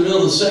walks in the middle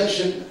of the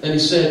section, and he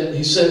said,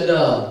 he's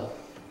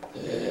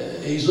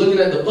looking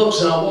at the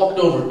books, and I walked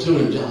over to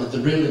him,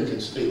 Jonathan, really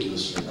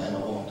inconspicuously, man. I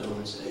walked over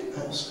and said, hey,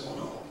 man, what's going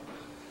on?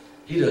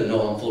 He doesn't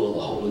know I'm full of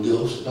the Holy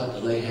Ghost, about to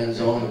lay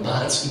hands on him and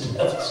bind some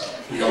devils.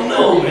 He don't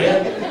know,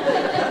 man.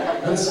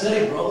 And I said,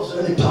 hey, bro, is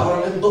there any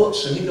power in them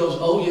books? And he goes,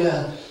 oh,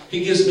 yeah.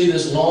 He gives me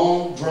this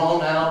long,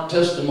 drawn-out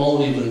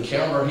testimony of an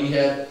encounter he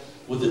had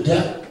with the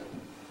devil.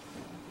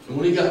 And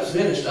when he got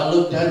finished, I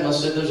looked at him, I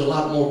said, there's a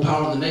lot more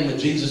power in the name of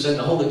Jesus and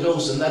the Holy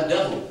Ghost than that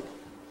devil.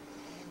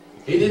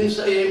 He didn't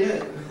say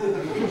amen. He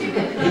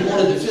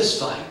wanted to fist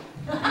fight.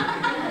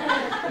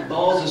 He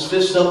balls his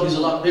fist up. He's a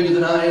lot bigger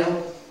than I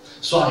am.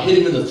 So I hit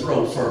him in the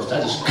throat first. I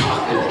just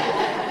cocked him.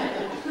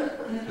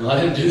 No, I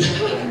didn't do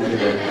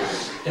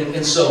that.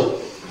 And so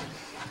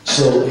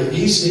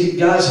he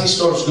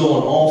starts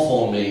going off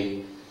on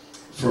me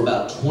for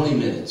about 20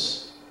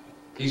 minutes.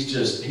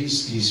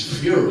 He's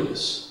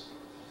furious.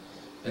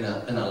 And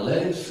I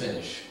let him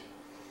finish.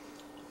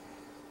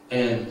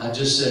 And I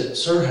just said,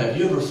 sir, have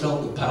you ever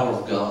felt the power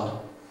of God?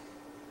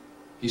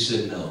 He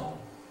said, no.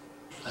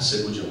 I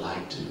said, would you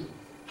like to?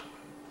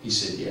 He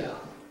said, yeah.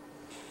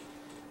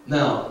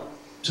 Now,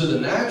 to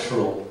the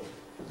natural,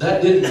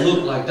 that didn't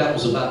look like that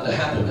was about to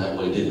happen that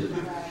way, did it?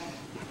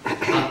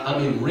 I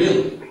mean,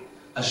 really.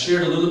 I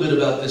shared a little bit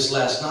about this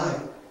last night.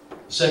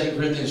 2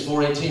 Corinthians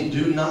 4:18,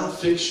 do not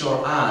fix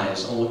your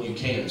eyes on what you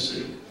can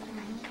see.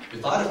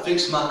 If I'd have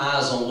fixed my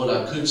eyes on what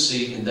I could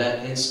see in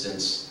that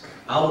instance,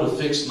 I would have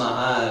fixed my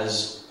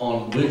eyes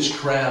on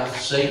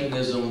witchcraft,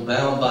 Satanism,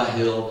 bound by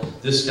hell.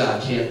 This guy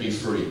can't be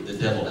free. The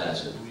devil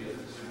has it.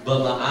 But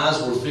my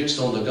eyes were fixed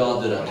on the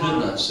God that I could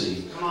not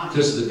see,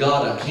 because the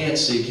God I can't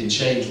see can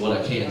change what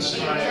I can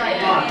see.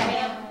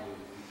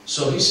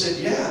 So he said,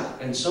 yeah.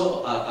 And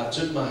so I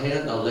took my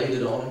hand and I laid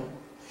it on him.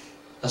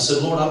 I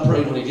said, Lord, I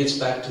pray when he gets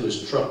back to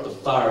his truck, the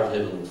fire of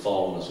heaven will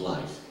fall on his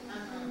life.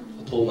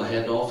 I pulled my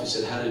hand off. He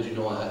said, how did you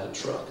know I had a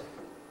truck?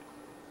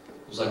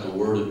 It was like a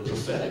word of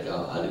prophetic.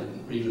 I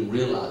didn't even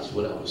realize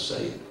what I was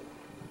saying.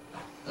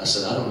 I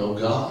said, I don't know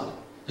God.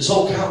 His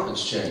whole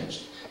countenance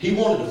changed. He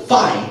wanted to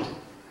fight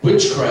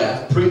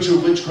witchcraft, preacher,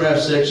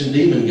 witchcraft section,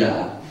 demon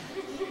guy.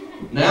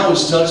 Now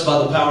he's touched by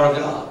the power of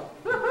God.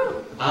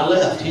 I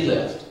left. He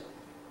left.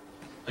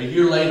 A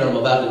year later, I'm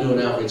about to do an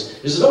outreach.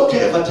 Is it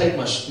okay if I take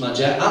my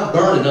jacket? I'm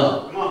burning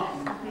up. Come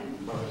on.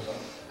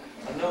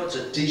 I know it's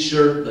a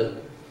t-shirt, but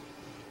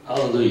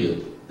hallelujah.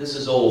 This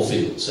is oil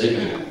fields.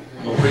 Amen.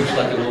 I'm going to preach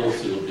like an oil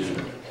field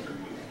dude.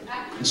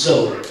 And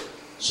so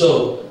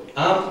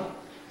I'm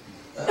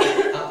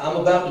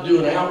about to do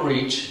an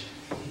outreach,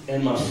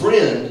 and my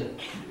friend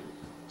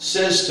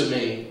says to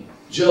me,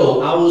 Joe,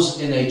 I was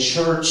in a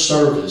church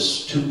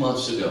service 2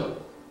 months ago.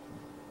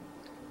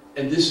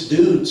 And this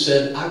dude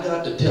said, I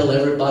got to tell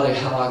everybody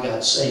how I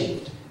got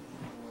saved.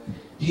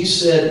 He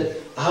said,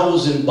 I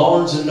was in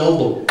Barnes &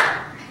 Noble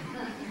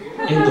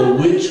in the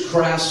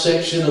witchcraft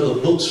section of the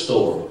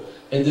bookstore.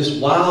 And this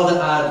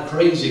wild-eyed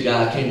crazy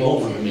guy came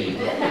over to me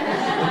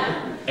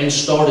and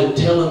started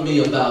telling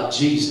me about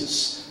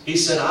Jesus. He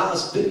said, I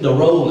was fitting to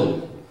roll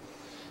him.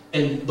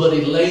 But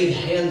he laid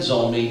hands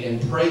on me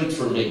and prayed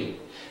for me.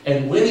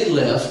 And when he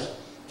left,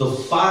 the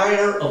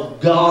fire of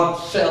God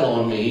fell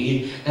on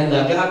me, and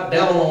I got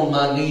down on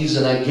my knees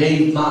and I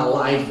gave my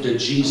life to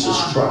Jesus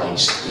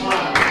Christ.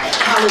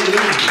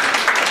 Hallelujah.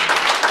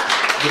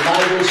 The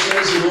Bible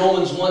says in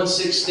Romans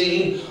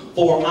 1:16,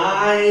 for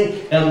I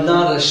am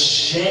not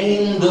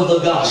ashamed of the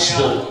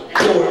gospel,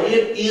 For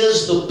it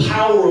is the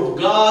power of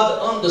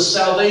God unto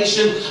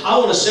salvation. I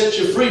want to set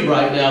you free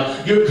right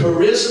now. Your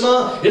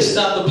charisma, it's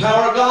not the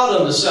power of God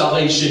unto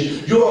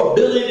salvation. Your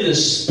ability to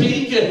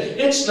speak,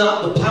 it's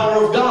not the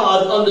power of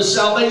God unto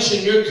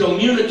salvation. Your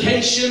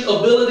communication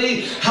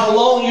ability, how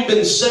long you've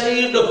been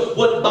saved,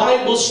 what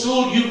Bible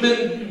school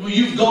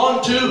you've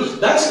gone to,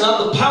 that's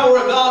not the power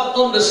of God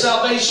unto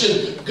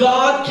salvation.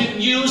 God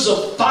can use a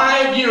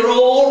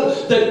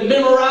 5-year-old that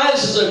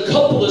memorizes a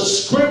couple of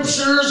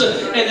scriptures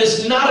and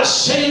is not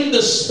ashamed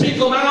to speak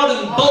them out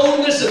in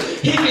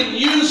boldness. He can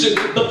use it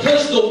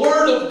because the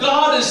Word of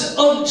God is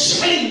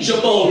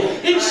unchangeable.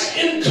 It's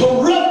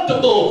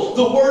incorruptible.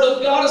 The Word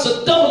of God is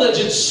a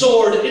double-edged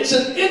sword. It's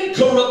an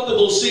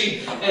incorruptible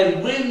seed.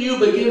 And when you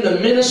begin to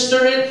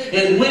minister it,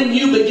 and when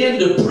you begin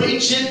to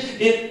preach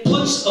it, it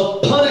puts a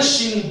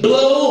punishing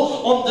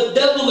blow on the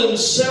devil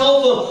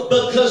himself,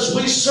 because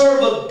we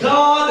serve a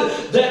God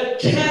that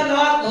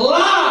cannot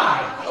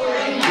lie.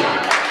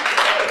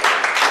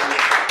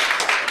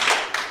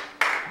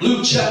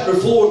 Luke chapter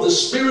 4, the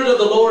Spirit of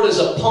the Lord is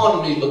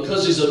upon me,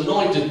 because He's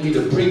anointed me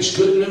to preach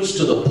good news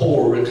to the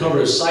poor,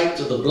 recover sight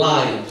to the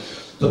blind,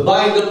 to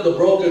bind up the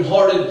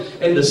brokenhearted,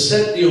 and to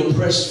set the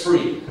oppressed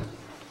free.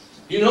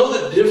 You know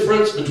the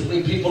difference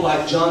between people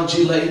like John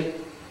G. Lake,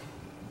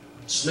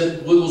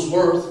 Smith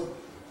Wigglesworth,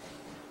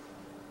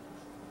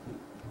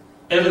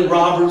 Evan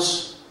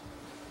Roberts,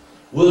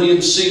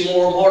 William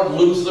Seymour, Martin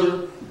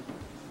Luther?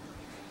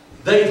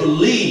 They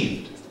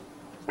believed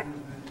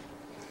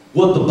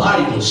what the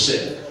Bible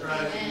said.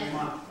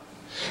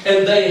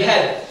 And they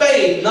had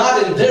faith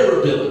not in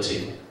their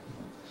ability,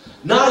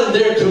 not in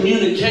their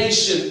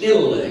communication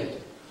intellect,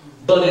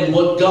 but in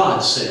what God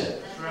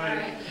said.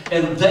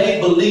 And they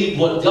believed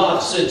what God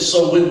said.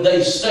 So when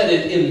they said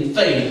it in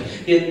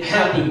faith, it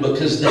happened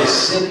because they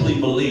simply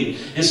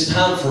believed. It's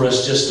time for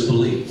us just to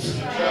believe.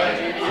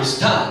 It's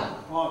time.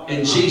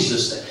 In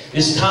Jesus' name.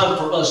 It's time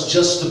for us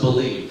just to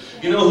believe.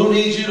 You know who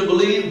needs you to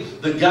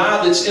believe? The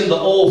guy that's in the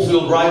oil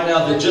field right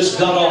now that just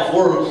got off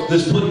work,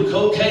 that's putting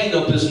cocaine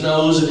up his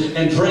nose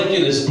and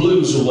drinking his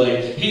blues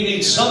away. He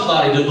needs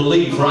somebody to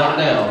believe right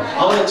now.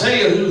 I want to tell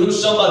you who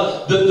somebody.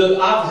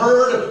 I've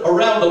heard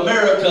around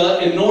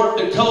America, in North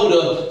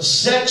Dakota,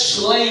 sex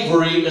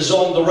slavery is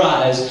on the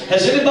rise.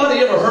 Has anybody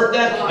ever heard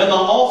that? Am I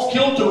off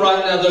kilter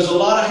right now? There's a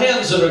lot of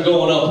hands that are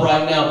going up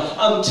right now.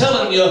 I'm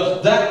telling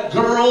you, that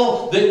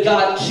girl that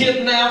got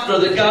kidnapped or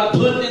that got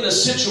put in a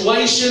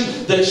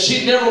situation that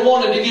she never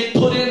wanted to get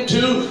put into,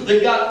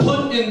 that got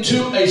put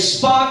into a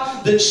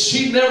spot that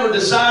she never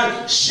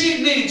desired.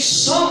 She needs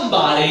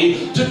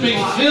somebody to be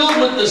filled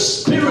with the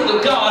Spirit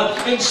of God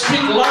and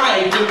speak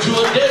life into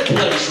a dead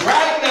place.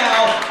 Right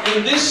now,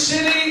 in this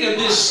city, in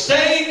this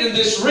state, in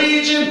this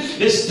region,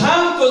 it's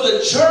time for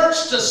the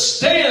church to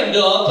stand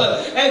up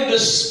and to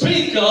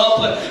speak up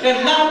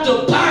and not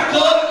to back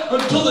up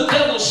until the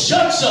devil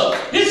shuts up.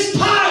 It's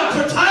time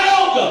for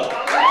Tioga.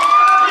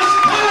 It's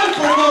time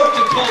for North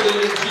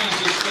Dakota in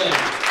Jesus'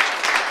 name.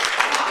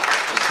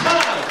 It's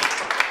time.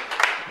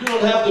 You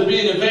don't have to be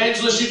an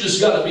evangelist. You just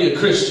got to be a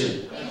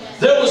Christian.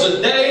 There was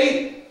a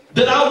day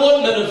that I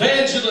wasn't an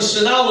evangelist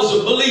and I was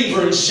a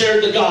believer and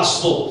shared the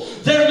gospel.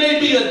 There may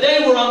be a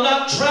day where I'm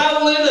not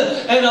traveling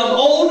and I'm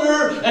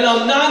older and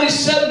I'm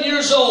 97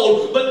 years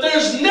old, but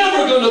there's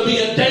never going to be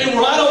a day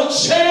where I don't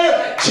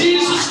share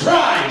Jesus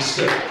Christ.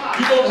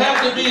 You don't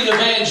have to be an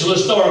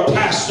evangelist or a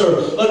pastor,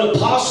 an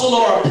apostle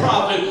or a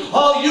prophet.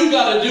 All you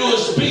got to do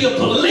is be a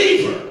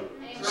believer.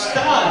 It's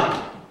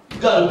time.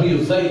 You've got to be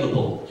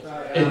available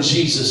in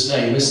Jesus'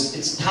 name.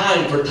 It's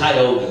time for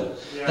Tioga.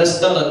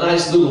 That's not a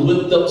nice little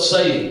whipped up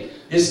saying.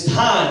 It's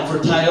time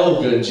for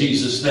Tioga in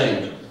Jesus'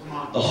 name.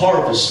 The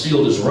harvest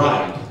field is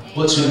ripe.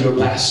 What's in your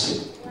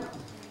basket?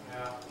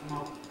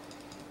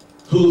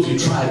 Who have you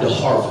tried to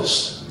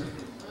harvest?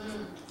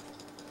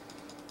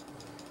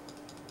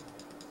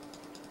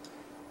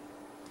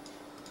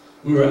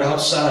 We were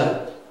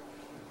outside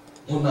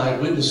one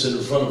night witnessing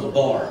in front of a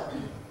bar.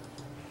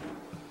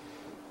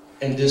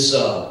 And this,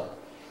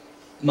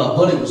 my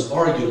buddy was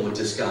arguing with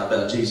this guy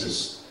about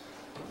Jesus.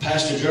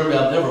 Pastor Jeremy,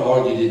 I've never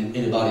argued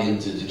anybody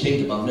into the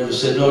kingdom. I've never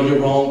said, no, you're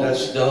wrong,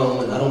 that's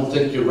dumb, and I don't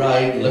think you're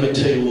right, and let me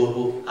tell you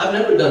what. I've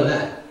never done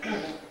that.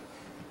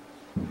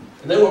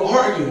 And they were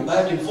arguing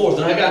back and forth,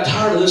 and I got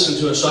tired of listening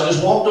to it, so I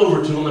just walked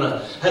over to them, and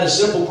I had a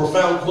simple,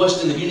 profound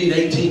question that you need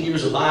 18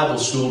 years of Bible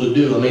school to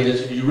do. I mean,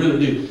 you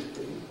really do.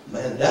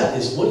 Man, that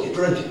is, what are you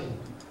drinking?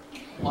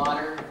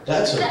 Water.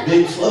 That's a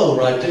big flow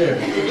right there.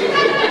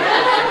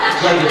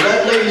 It's like if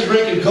that lady's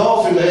drinking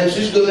coffee, man,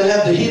 she's going to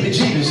have the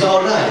heebie-jeebies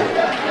all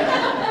night.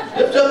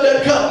 Lift up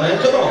that cup,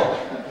 man. Come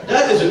on.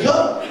 That is a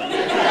cup.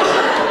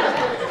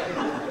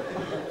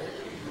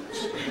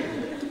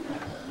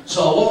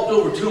 So I walked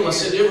over to him. I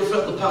said, you ever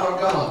felt the power of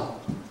God?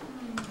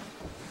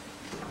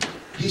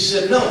 He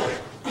said, no.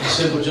 I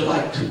said, would you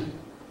like to?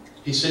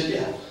 He said,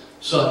 yeah.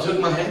 So I took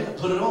my hand and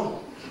put it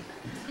on.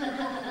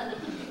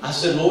 I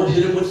said, Lord,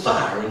 hit him with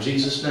fire in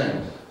Jesus'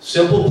 name.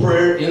 Simple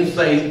prayer in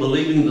faith,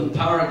 believing the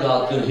power of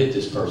God is going to hit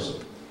this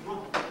person.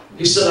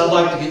 He said, I'd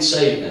like to get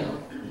saved now.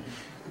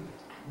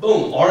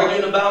 Boom,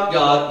 arguing about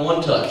God,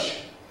 one touch.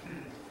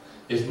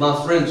 If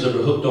my friends that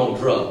are hooked on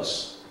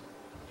drugs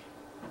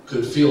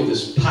could feel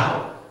this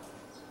power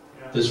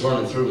that's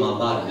running through my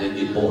body,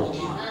 they'd get born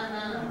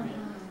again.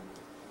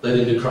 Led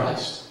into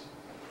Christ.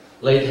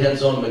 Laid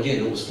hands on him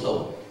again, it was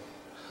flowing.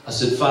 I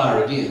said,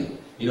 fire again.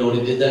 You know what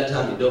he did that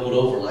time? He doubled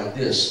over like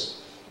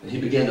this. And he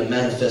began to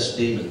manifest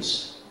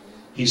demons.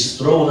 He's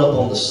throwing up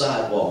on the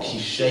sidewalk.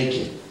 He's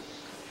shaking.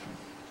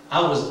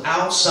 I was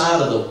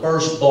outside of the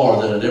first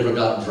bar that I'd ever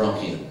gotten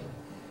drunk in.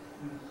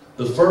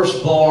 The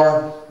first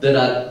bar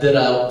of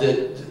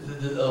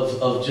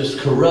just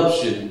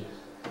corruption.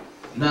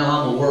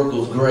 Now I'm a work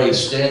of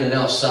grace, standing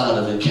outside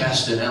of it,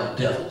 casting out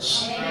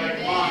devils.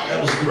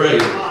 That was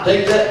great.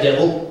 Take that,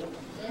 devil.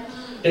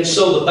 And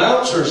so the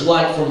bouncer's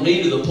like from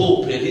me to the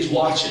pulpit. He's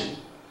watching.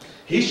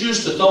 He's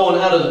used to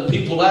throwing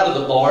people out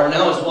of the bar.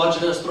 Now he's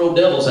watching us throw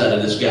devils out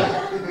of this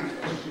guy.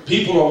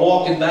 People are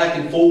walking back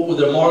and forth with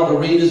their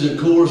margaritas and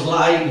Coors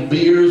Light and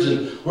beers,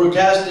 and we're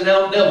casting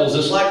out devils.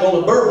 It's like on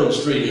the Bourbon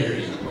Street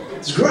area.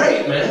 It's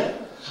great,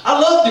 man. I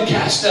love to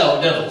cast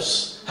out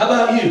devils. How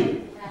about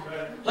you?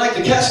 Like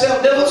to cast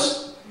out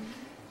devils?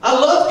 I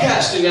love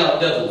casting out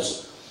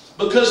devils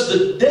because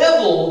the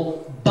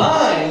devil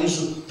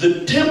binds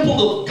the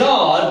temple of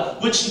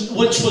God, which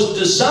was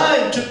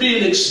designed to be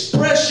an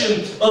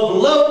expression of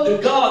love to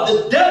God.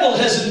 The devil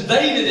has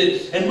invaded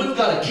it, and we've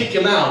got to kick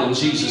him out in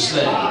Jesus'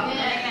 name.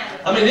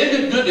 I mean,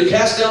 isn't it good to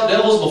cast out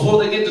devils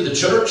before they get to the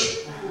church?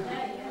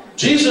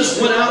 Jesus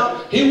went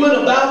out, he went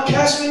about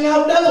casting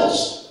out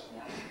devils.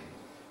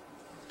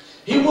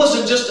 He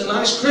wasn't just a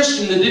nice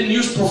Christian that didn't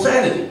use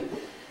profanity.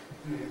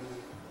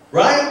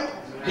 Right?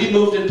 He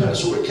moved in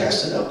past, so we're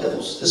casting out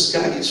devils. This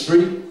guy gets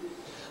free.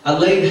 I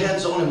laid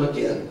hands on him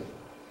again.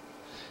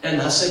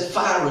 And I said,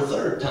 fire a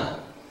third time.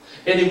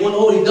 And he went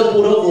over, he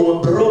doubled over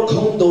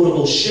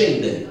with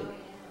Shende.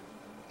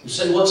 You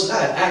say, what's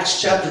that?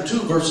 Acts chapter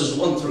 2, verses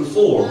 1 through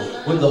 4.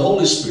 When the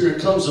Holy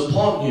Spirit comes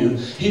upon you,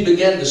 he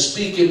began to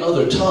speak in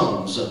other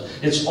tongues.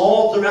 It's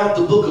all throughout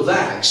the book of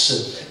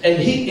Acts. And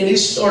he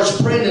starts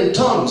praying in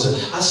tongues.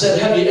 I said,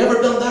 have you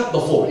ever done that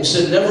before? He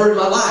said, never in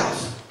my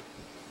life.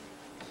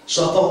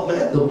 So I thought,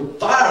 man, the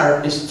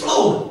fire is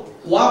flowing.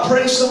 Why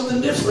pray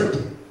something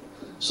different?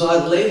 So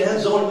I laid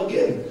hands on him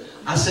again.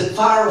 I said,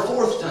 fire a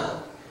fourth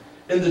time.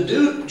 And the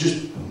dude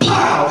just,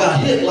 pow, got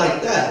hit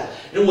like that.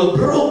 And with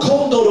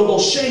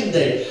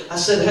I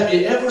said, have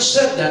you ever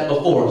said that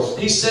before?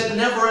 He said,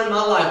 never in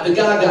my life. The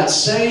guy got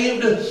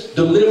saved,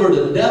 delivered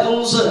of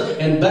devils,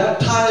 and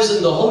baptized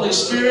in the Holy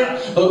Spirit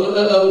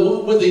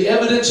with the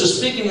evidence of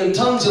speaking in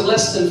tongues in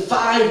less than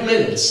 5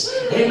 minutes.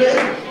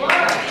 Amen?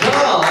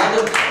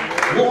 God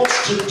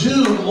wants to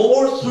do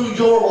more through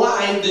your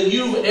life than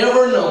you've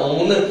ever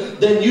known,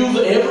 than you've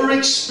ever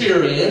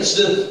experienced,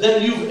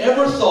 than you've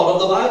ever thought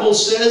of. The Bible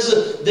says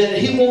that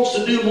he wants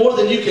to do more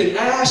than you can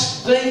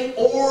ask, think,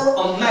 or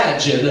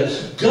imagine.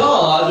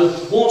 God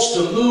wants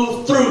to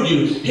move through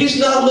you. He's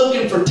not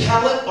looking for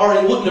talent, or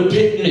he wouldn't have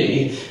picked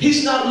me.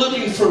 He's not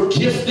looking for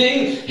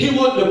gifting. He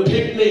wouldn't have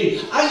picked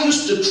me. I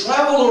used to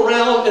travel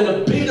around in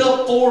a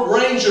beat-up Ford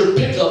Ranger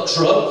pickup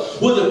truck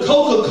with a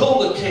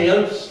Coca-Cola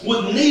can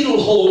with needle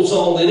holes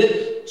on in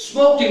it,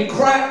 smoking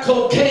crack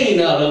cocaine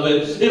out of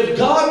it. If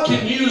God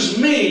can use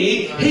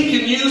me, he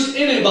can use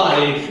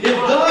anybody. If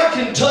God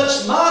can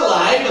touch my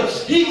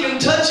life, he can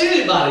touch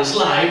anybody's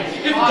life.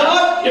 If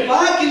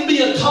I can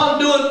be a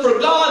conduit for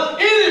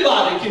God,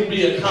 anybody can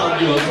be a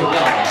conduit for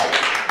God.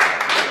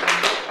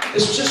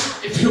 It's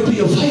just if you'll be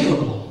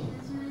available.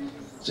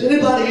 Does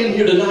anybody in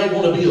here tonight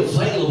want to be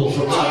available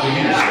for God to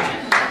use them?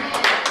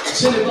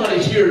 Is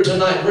anybody here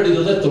tonight ready to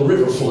let the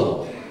river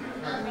flow?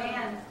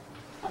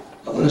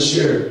 I'm going to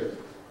share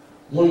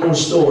one more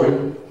story,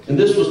 and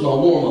this was my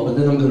warm-up, and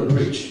then I'm going to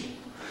preach.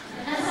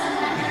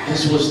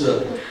 This was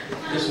the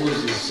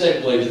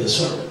segue to the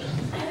sermon.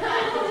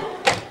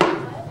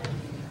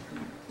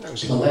 It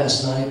was my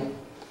last night.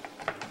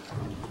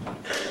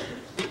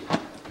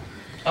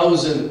 I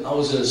was in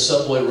a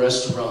Subway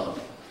restaurant,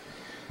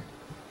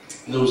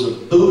 and there was a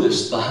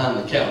Buddhist behind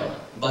the counter.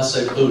 If I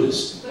say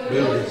Buddhist,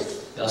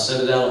 I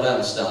said it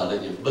Alabama style,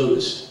 didn't you?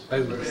 Buddhist.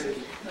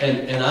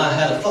 And I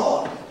had a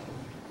thought.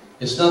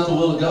 It's not the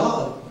will of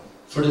God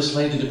for this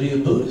lady to be a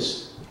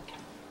Buddhist.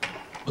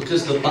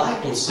 Because the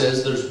Bible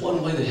says there's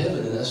one way to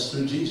heaven, and that's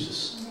through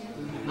Jesus.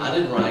 I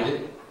didn't write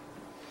it.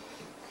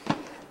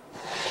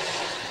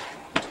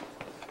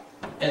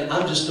 And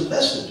I'm just a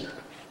messenger.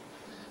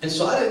 And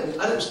so I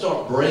didn't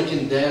start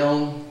breaking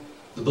down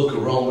the book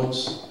of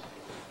Romans.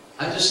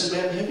 I just said,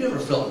 man, have you ever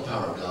felt the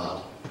power of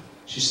God?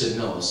 She said,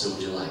 no. I said,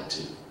 would you like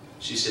to?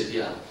 She said,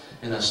 yeah.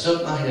 And I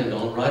stuck my hand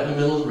on it right in the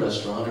middle of the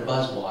restaurant.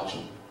 Everybody's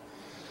watching.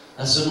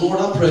 I said, Lord,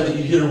 I pray that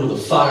you hit her with the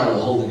fire of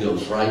the Holy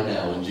Ghost right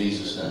now in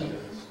Jesus' name.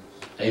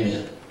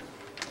 Amen.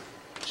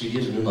 She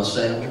gives me my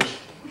sandwich.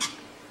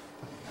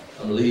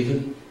 I'm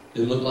leaving.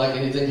 Didn't look like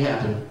anything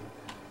happened.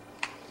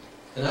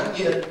 And I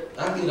get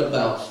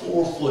about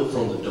 4 foot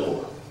from the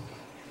door.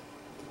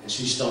 And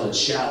she started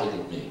shouting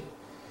at me.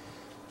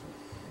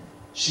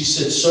 She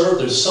said, sir,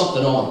 there's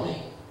something on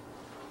me.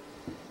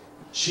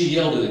 She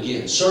yelled it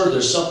again. Sir,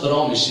 there's something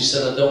on me. She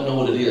said, I don't know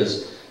what it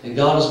is. And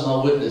God is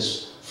my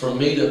witness. From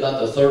me to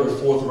about the third or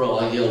fourth row,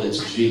 I yelled,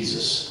 it's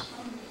Jesus.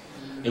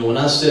 And when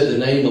I said the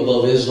name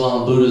above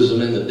Islam,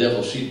 Buddhism, and the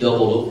devil, she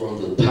doubled over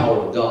under the power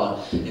of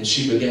God. And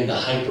she began to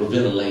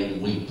hyperventilate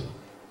and weep.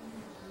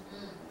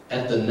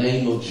 At the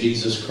name of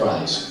Jesus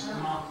Christ,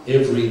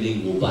 every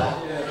knee will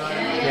bow.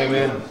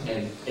 Amen.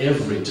 And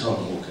every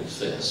tongue will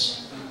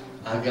confess.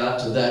 I got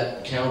to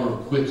that counter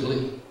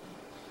quickly.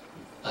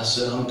 I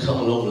said, I'm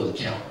coming over to the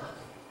counter.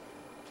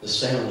 The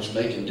sandwich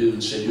making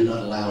dude said, you're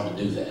not allowed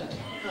to do that.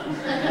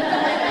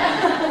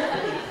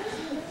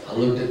 I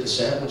looked at the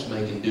sandwich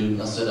making dude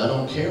and I said, I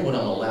don't care what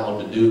I'm allowed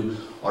to do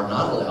or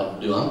not allowed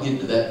to do. I'm getting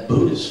to that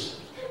Buddhist.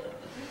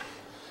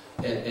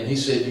 And he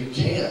said, you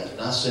can't.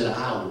 And I said,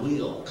 I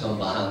will come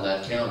behind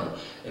that counter.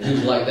 And he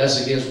was like, that's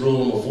against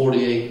rule number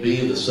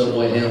 48B of the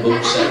Subway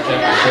Handbook,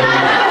 chapter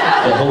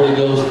 7. The Holy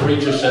Ghost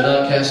preacher shall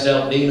not cast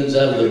out demons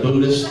out of the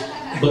Buddhist.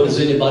 But does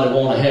anybody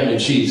want a ham and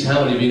cheese?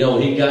 How many of you know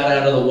he got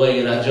out of the way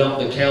and I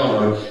jumped the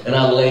counter and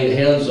I laid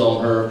hands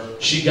on her.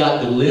 She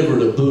got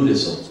delivered of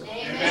Buddhism.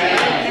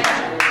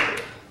 Amen.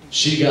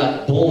 She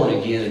got born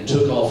again and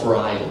took off her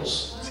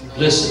idols.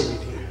 Listen,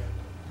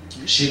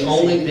 she'd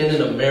only been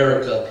in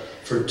America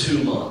for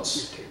 2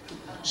 months.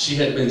 She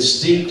had been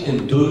steeped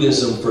in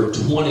Buddhism for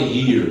 20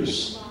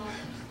 years.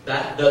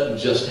 That doesn't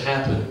just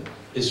happen.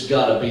 It's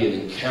got to be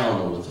an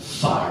encounter with the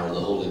fire of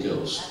the Holy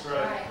Ghost.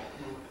 Right.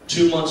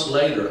 2 months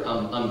later,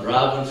 I'm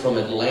driving from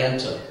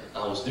Atlanta.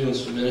 I was doing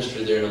some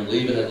ministry there, and I'm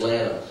leaving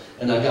Atlanta.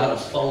 And I got a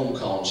phone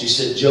call. And she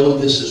said, Joe,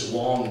 this is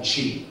Wong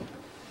Chi.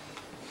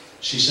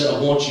 She said, I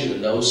want you to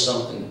know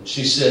something.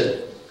 She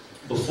said,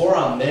 before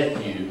I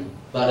met you,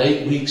 about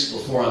 8 weeks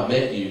before I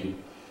met you,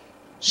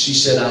 she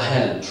said, I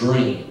had a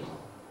dream.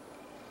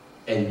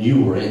 And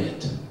you were in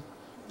it,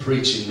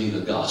 preaching me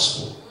the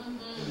gospel.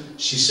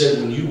 She said,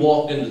 when you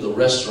walked into the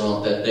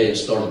restaurant that day and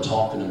started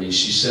talking to me,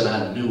 she said,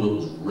 I knew it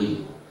was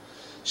real.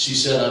 She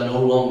said, I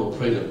no longer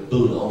pray to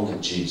Buddha, only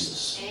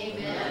Jesus.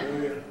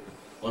 Amen.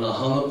 When I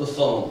hung up the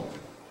phone,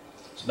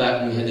 it's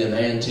back when we had them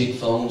antique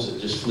phones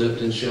that just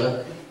flipped and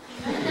shut.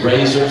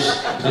 Razors.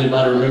 Does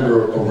anybody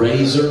remember a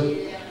razor?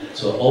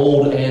 It's an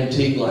old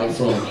antique like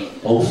from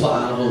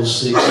 05,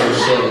 06,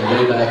 07,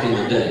 way back in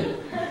the day.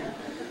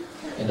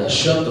 And I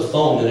shut the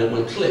phone and it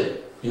went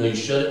click. You know, you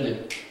shut it and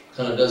it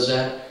kind of does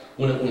that.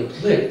 When it went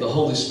click, the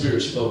Holy Spirit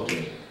spoke to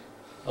me.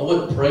 I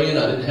wasn't praying,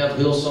 I didn't have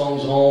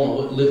Hillsongs on, I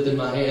wasn't lifting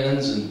my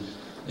hands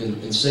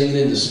and singing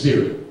in the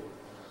Spirit.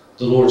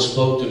 The Lord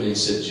spoke to me and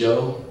said,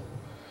 Joe,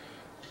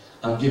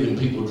 I'm giving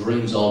people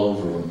dreams all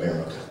over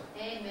America.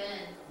 Amen.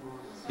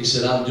 He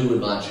said, I'm doing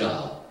my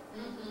job.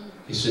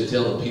 He said,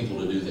 tell the people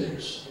to do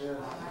theirs.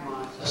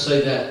 I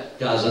say that,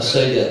 guys, I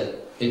say that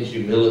in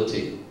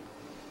humility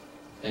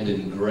and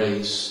in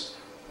grace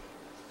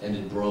and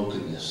in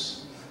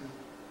brokenness.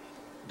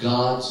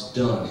 God's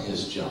done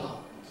His job.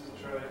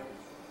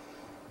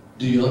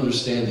 Do you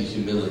understand the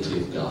humility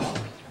of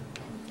God?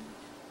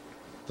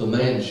 The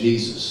man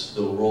Jesus,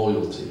 the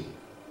royalty,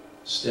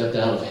 stepped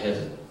out of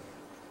heaven.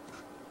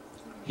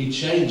 He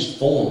changed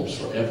forms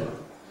forever.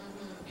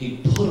 He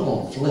put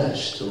on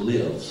flesh to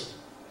live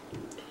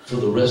for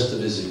the rest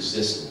of His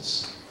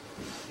existence.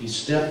 He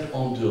stepped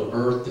onto an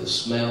earth that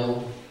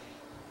smelled,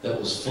 that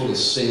was full of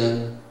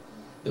sin,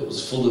 that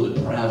was full of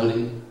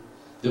depravity,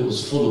 that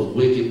was full of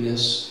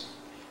wickedness,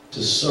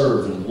 to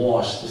serve and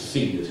wash the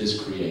feet of His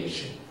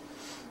creation.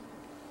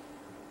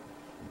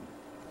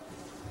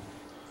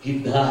 He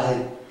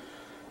died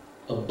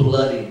a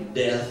bloody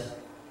death,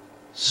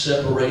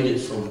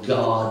 separated from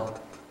God,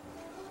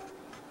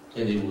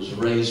 and He was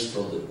raised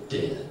from the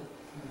dead.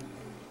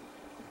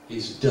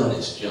 He's done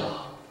His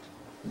job.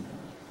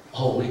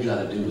 All we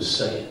got to do is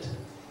say it.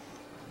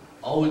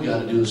 All we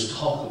got to do is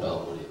talk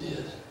about what He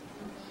did.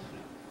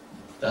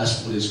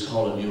 That's what He's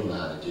calling you and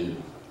I to do.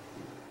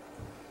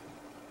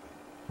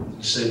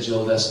 You say,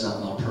 Joe, that's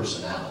not my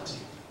personality.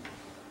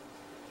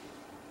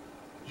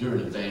 You're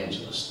an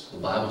evangelist. The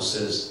Bible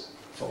says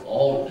for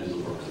all to do the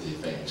work of the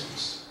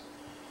evangelist.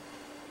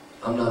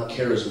 I'm not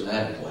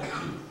charismatic like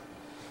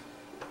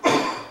you.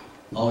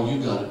 All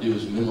you got to do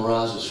is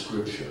memorize the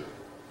scripture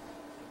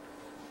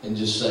and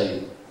just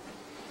say,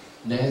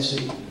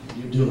 Nancy,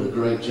 you're doing a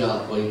great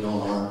job waiting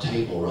on our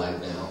table right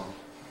now.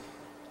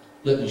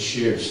 Let me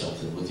share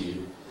something with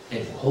you.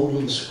 And hold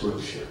in the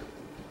scripture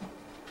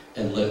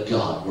and let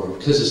God work.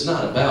 Because it's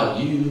not about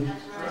you.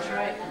 That's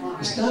right.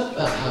 It's not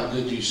about how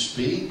good you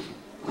speak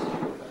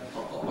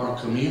or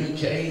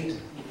communicate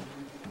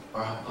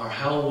or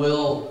how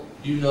well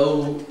you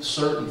know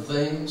certain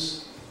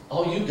things.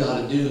 All you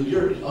got to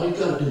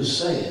do is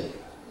say it,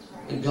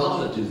 and God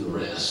will do the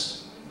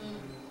rest.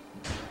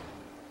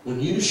 When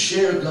you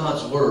share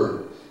God's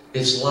word,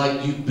 it's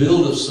like you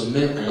build a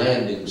cement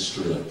landing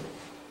strip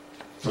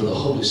for the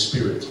Holy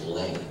Spirit to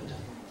land.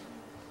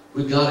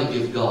 We've got to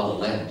give God a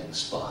landing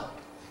spot.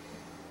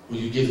 Will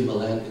you give Him a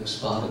landing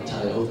spot in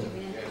Tioga?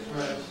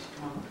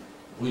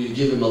 Will you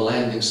give Him a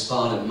landing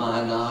spot in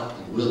Minot,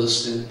 in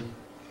Williston,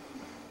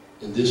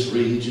 in this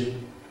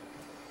region?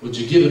 Would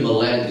you give him a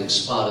landing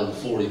spot in the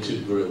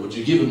 42 grill? Would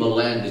you give him a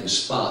landing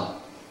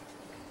spot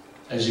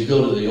as you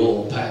go to the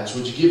oil patch?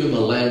 Would you give him a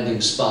landing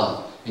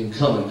spot in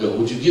come and go?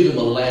 Would you give him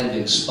a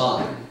landing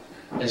spot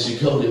as you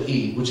go to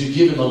eat? Would you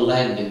give him a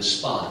landing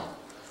spot?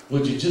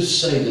 Would you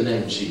just say the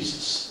name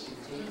Jesus?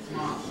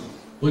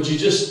 Would you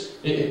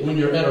just, when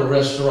you're at a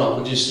restaurant,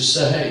 would you just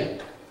say, hey,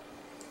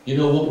 you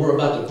know what, we're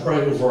about to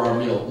pray over our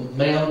meal.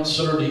 Ma'am,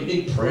 sir, do you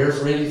need prayer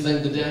for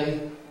anything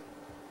today?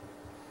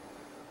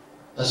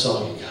 That's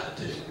all you got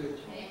to do.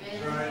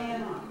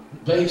 Amen.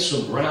 Bake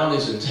some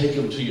brownies and take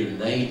them to your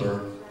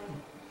neighbor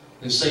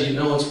and say, you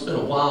know, it's been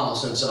a while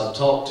since I've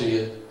talked to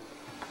you.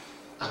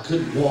 I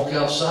couldn't walk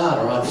outside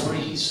or I'd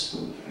freeze.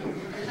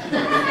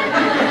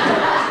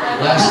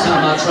 Last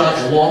time I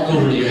tried to walk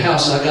over to your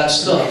house, I got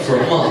stuck for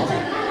a month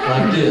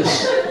like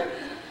this.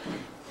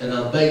 And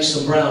I baked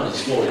some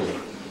brownies for you.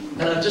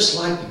 And I just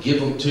like to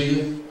give them to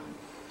you.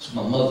 It's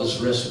my mother's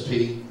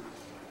recipe.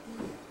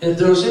 And if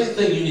there was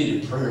anything you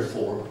needed prayer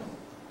for,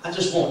 I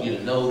just want you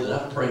to know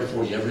that I pray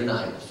for you every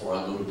night before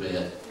I go to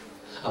bed.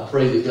 I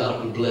pray that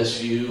God would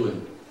bless you,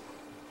 and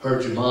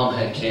heard your mom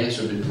had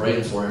cancer, been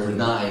praying for her every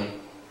night.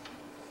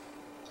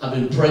 I've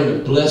been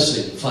praying a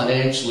blessing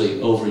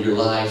financially over your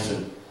life,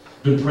 and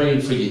been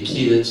praying for your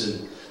kids,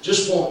 and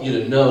just want you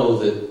to know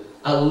that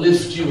I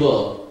lift you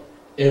up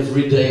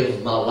every day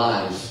of my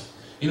life.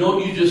 You know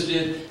what you just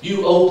did?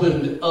 You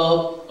opened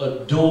up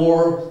a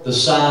door the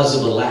size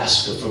of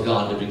Alaska for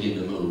God to begin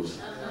to move.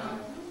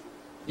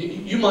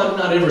 You might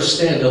not ever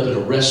stand up at a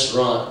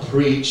restaurant,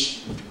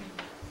 preach,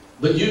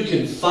 but you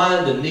can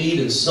find a need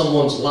in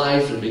someone's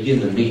life and begin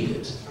to meet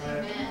it.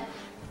 Amen.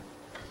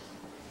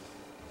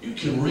 You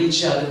can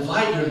reach out,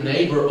 invite your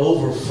neighbor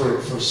over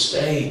for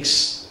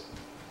steaks,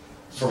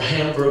 for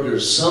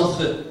hamburgers,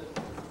 something.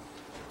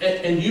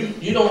 And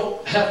you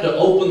don't have to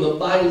open the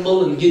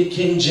Bible and get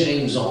King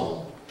James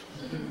on.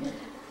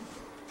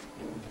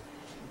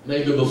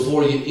 Maybe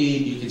before you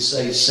eat, you could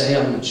say,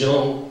 Sam and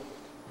Joan,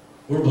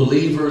 we're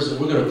believers and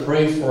we're going to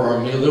pray for our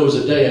meal. There was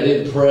a day I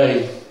didn't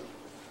pray.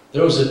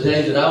 There was a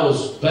day that I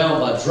was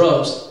bound by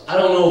drugs. I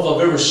don't know if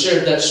I've ever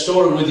shared that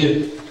story with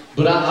you,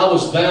 but I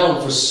was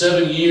bound for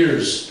 7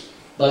 years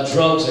by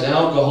drugs and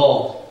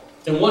alcohol.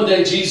 And one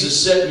day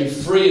Jesus set me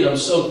free, and I'm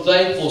so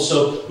thankful.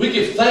 So we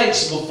give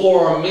thanks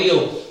before our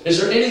meal. Is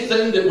there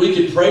anything that we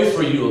could pray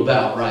for you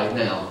about right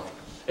now?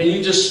 And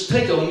you just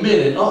take a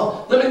minute.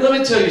 Oh, let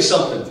me tell you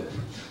something.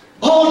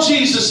 All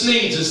Jesus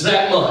needs is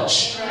that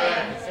much.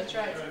 That's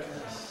right.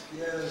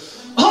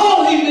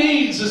 All he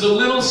needs is a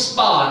little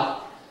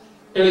spot,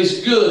 and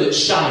he's good at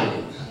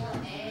shining.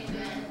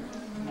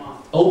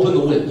 Open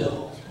the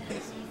window.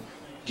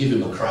 Give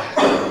him a crack,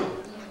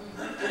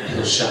 and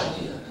he'll shine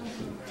in.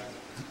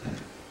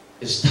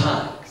 It's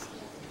time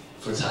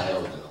for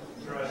Tioga.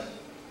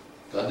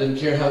 God doesn't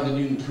care how good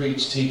you can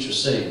preach, teach, or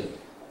sing.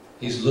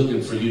 He's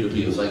looking for you to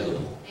be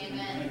available.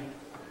 Amen.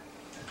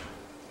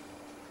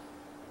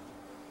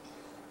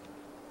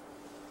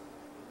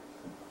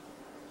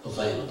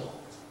 Available.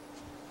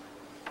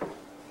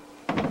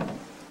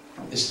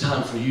 It's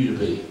time for you to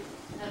be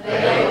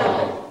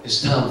available.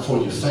 It's time for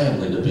your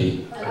family to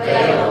be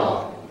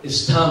available.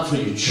 It's time for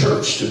your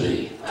church to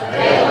be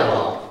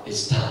available.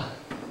 It's time.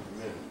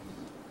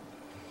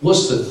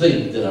 What's the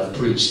theme that I've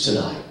preached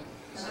tonight?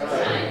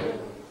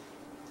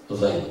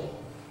 Available.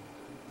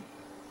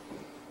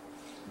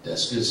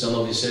 That's good. Some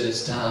of you said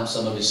it's time.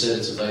 Some of you said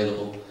it's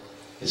available.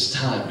 It's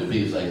time to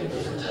be available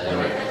for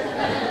Tioga.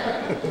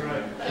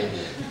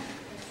 Amen.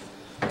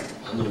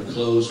 I'm going to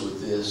close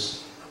with this.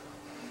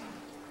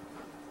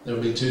 There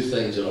will be two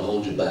things that will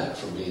hold you back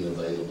from being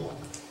available.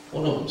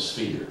 One of them is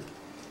fear.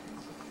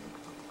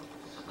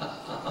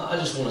 I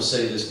just want to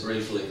say this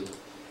briefly.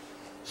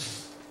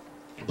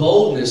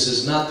 Boldness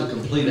is not the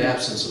complete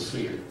absence of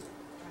fear.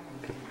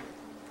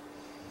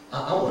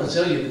 I want to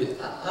tell you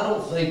that I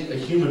don't think a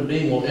human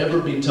being will ever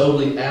be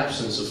totally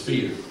absent of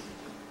fear.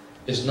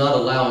 It's not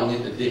allowing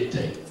it to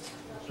dictate.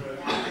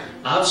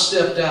 I've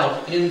stepped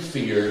out in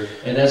fear,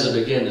 and as I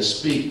began to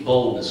speak,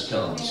 boldness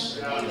comes.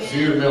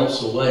 Fear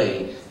melts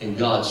away, and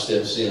God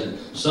steps in.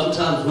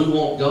 Sometimes we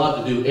want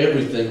God to do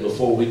everything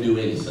before we do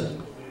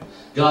anything.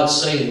 God's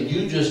saying,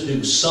 you just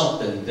do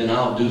something, then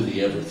I'll do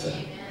the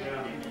everything.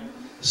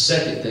 The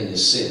second thing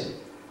is sin.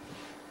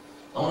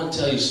 I want to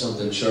tell you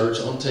something, church.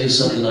 I want to tell you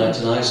something tonight.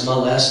 Tonight's my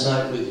last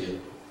night with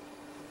you.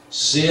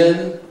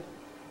 Sin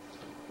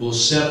will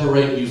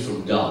separate you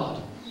from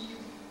God.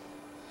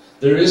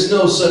 There is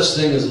no such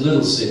thing as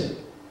little sin.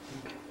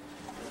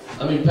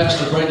 I mean,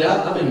 Pastor Brady,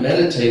 I've been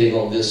meditating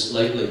on this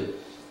lately.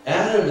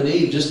 Adam and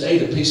Eve just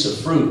ate a piece of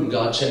fruit and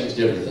God changed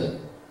everything.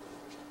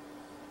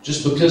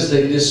 Just because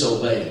they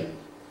disobeyed.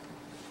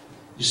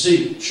 You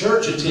see,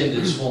 church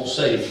attendance won't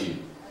save you.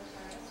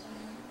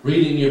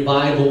 Reading your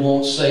Bible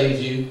won't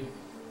save you.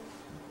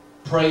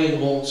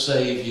 Praying won't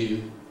save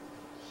you.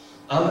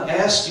 I'm not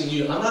asking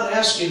you,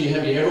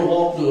 have you ever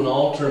walked to an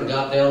altar and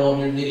got down on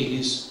your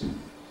knees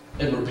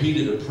and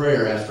repeated a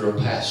prayer after a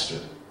pastor?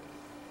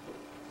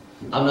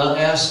 I'm not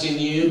asking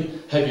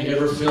you, have you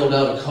ever filled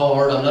out a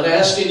card? I'm not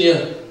asking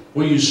you,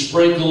 where you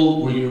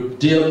sprinkled, where you're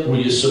dipped, where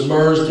you're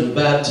submerged and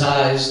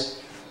baptized.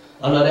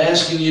 I'm not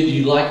asking you, do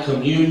you like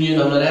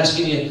communion? I'm not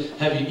asking you,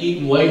 have you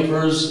eaten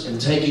wafers and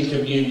taken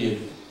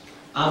communion?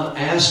 I'm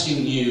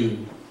asking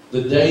you,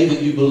 the day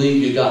that you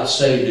believe you got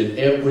saved, did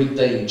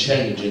everything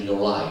change in your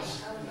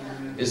life?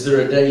 Is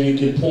there a day you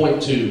can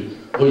point to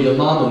where your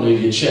mama knew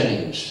you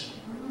changed?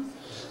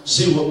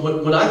 See,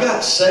 when I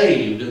got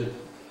saved,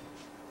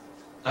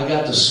 I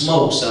got the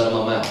smokes out of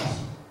my mouth.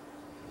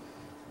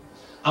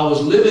 I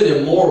was living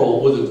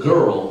immoral with a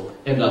girl,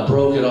 and I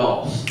broke it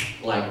off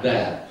like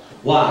that.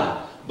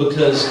 Why?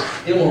 Because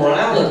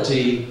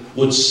immorality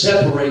would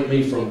separate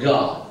me from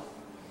God.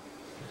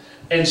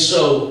 And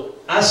so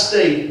I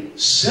stayed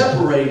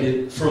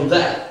separated from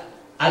that.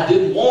 I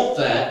didn't want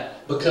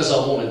that because I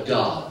wanted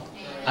God.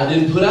 I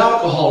didn't put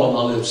alcohol on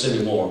my lips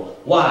anymore.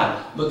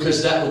 Why?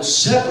 Because that would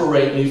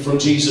separate me from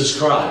Jesus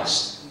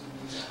Christ.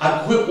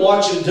 I quit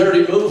watching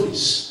dirty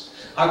movies.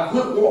 I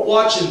quit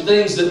watching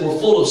things that were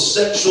full of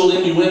sexual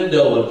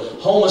innuendo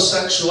and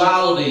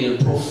homosexuality and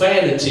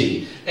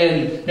profanity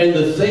and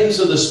the things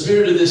of the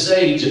spirit of this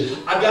age.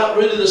 I got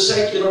rid of the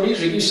secular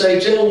music. You say,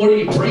 Joe, what are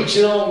you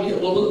preaching on?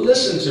 Well,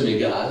 listen to me,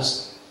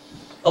 guys.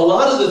 A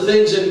lot of the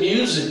things in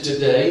music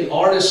today,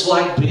 artists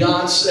like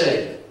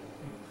Beyonce,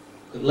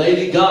 and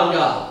Lady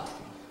Gaga,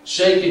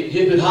 Shake It,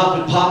 Hip It, Hop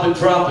It, Pop It,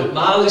 Drop It,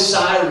 Miley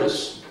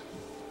Cyrus,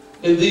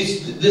 and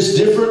this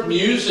different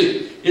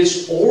music,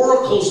 it's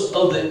oracles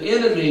of the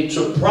enemy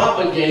to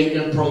propagate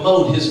and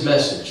promote his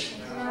message.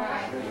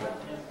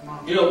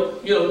 You know,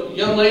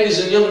 young ladies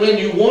and young men,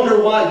 you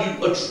wonder why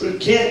you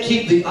can't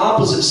keep the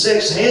opposite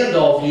sex hand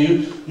off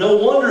you. No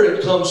wonder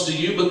it comes to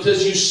you,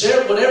 because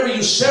whatever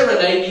you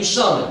serenade, you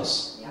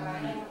summons.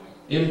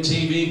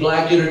 MTV,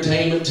 black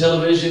entertainment,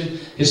 television,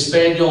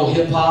 Hispanic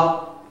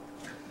hip-hop.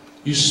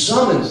 You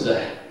summons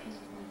that.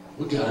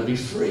 We've got to be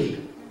free.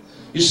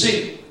 You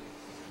see,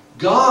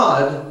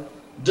 God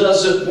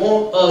doesn't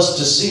want us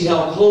to see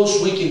how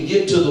close we can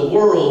get to the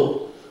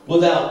world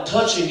without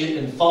touching it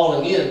and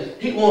falling in.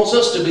 He wants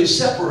us to be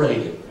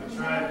separated. That's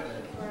right.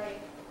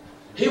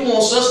 He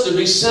wants us to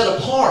be set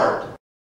apart.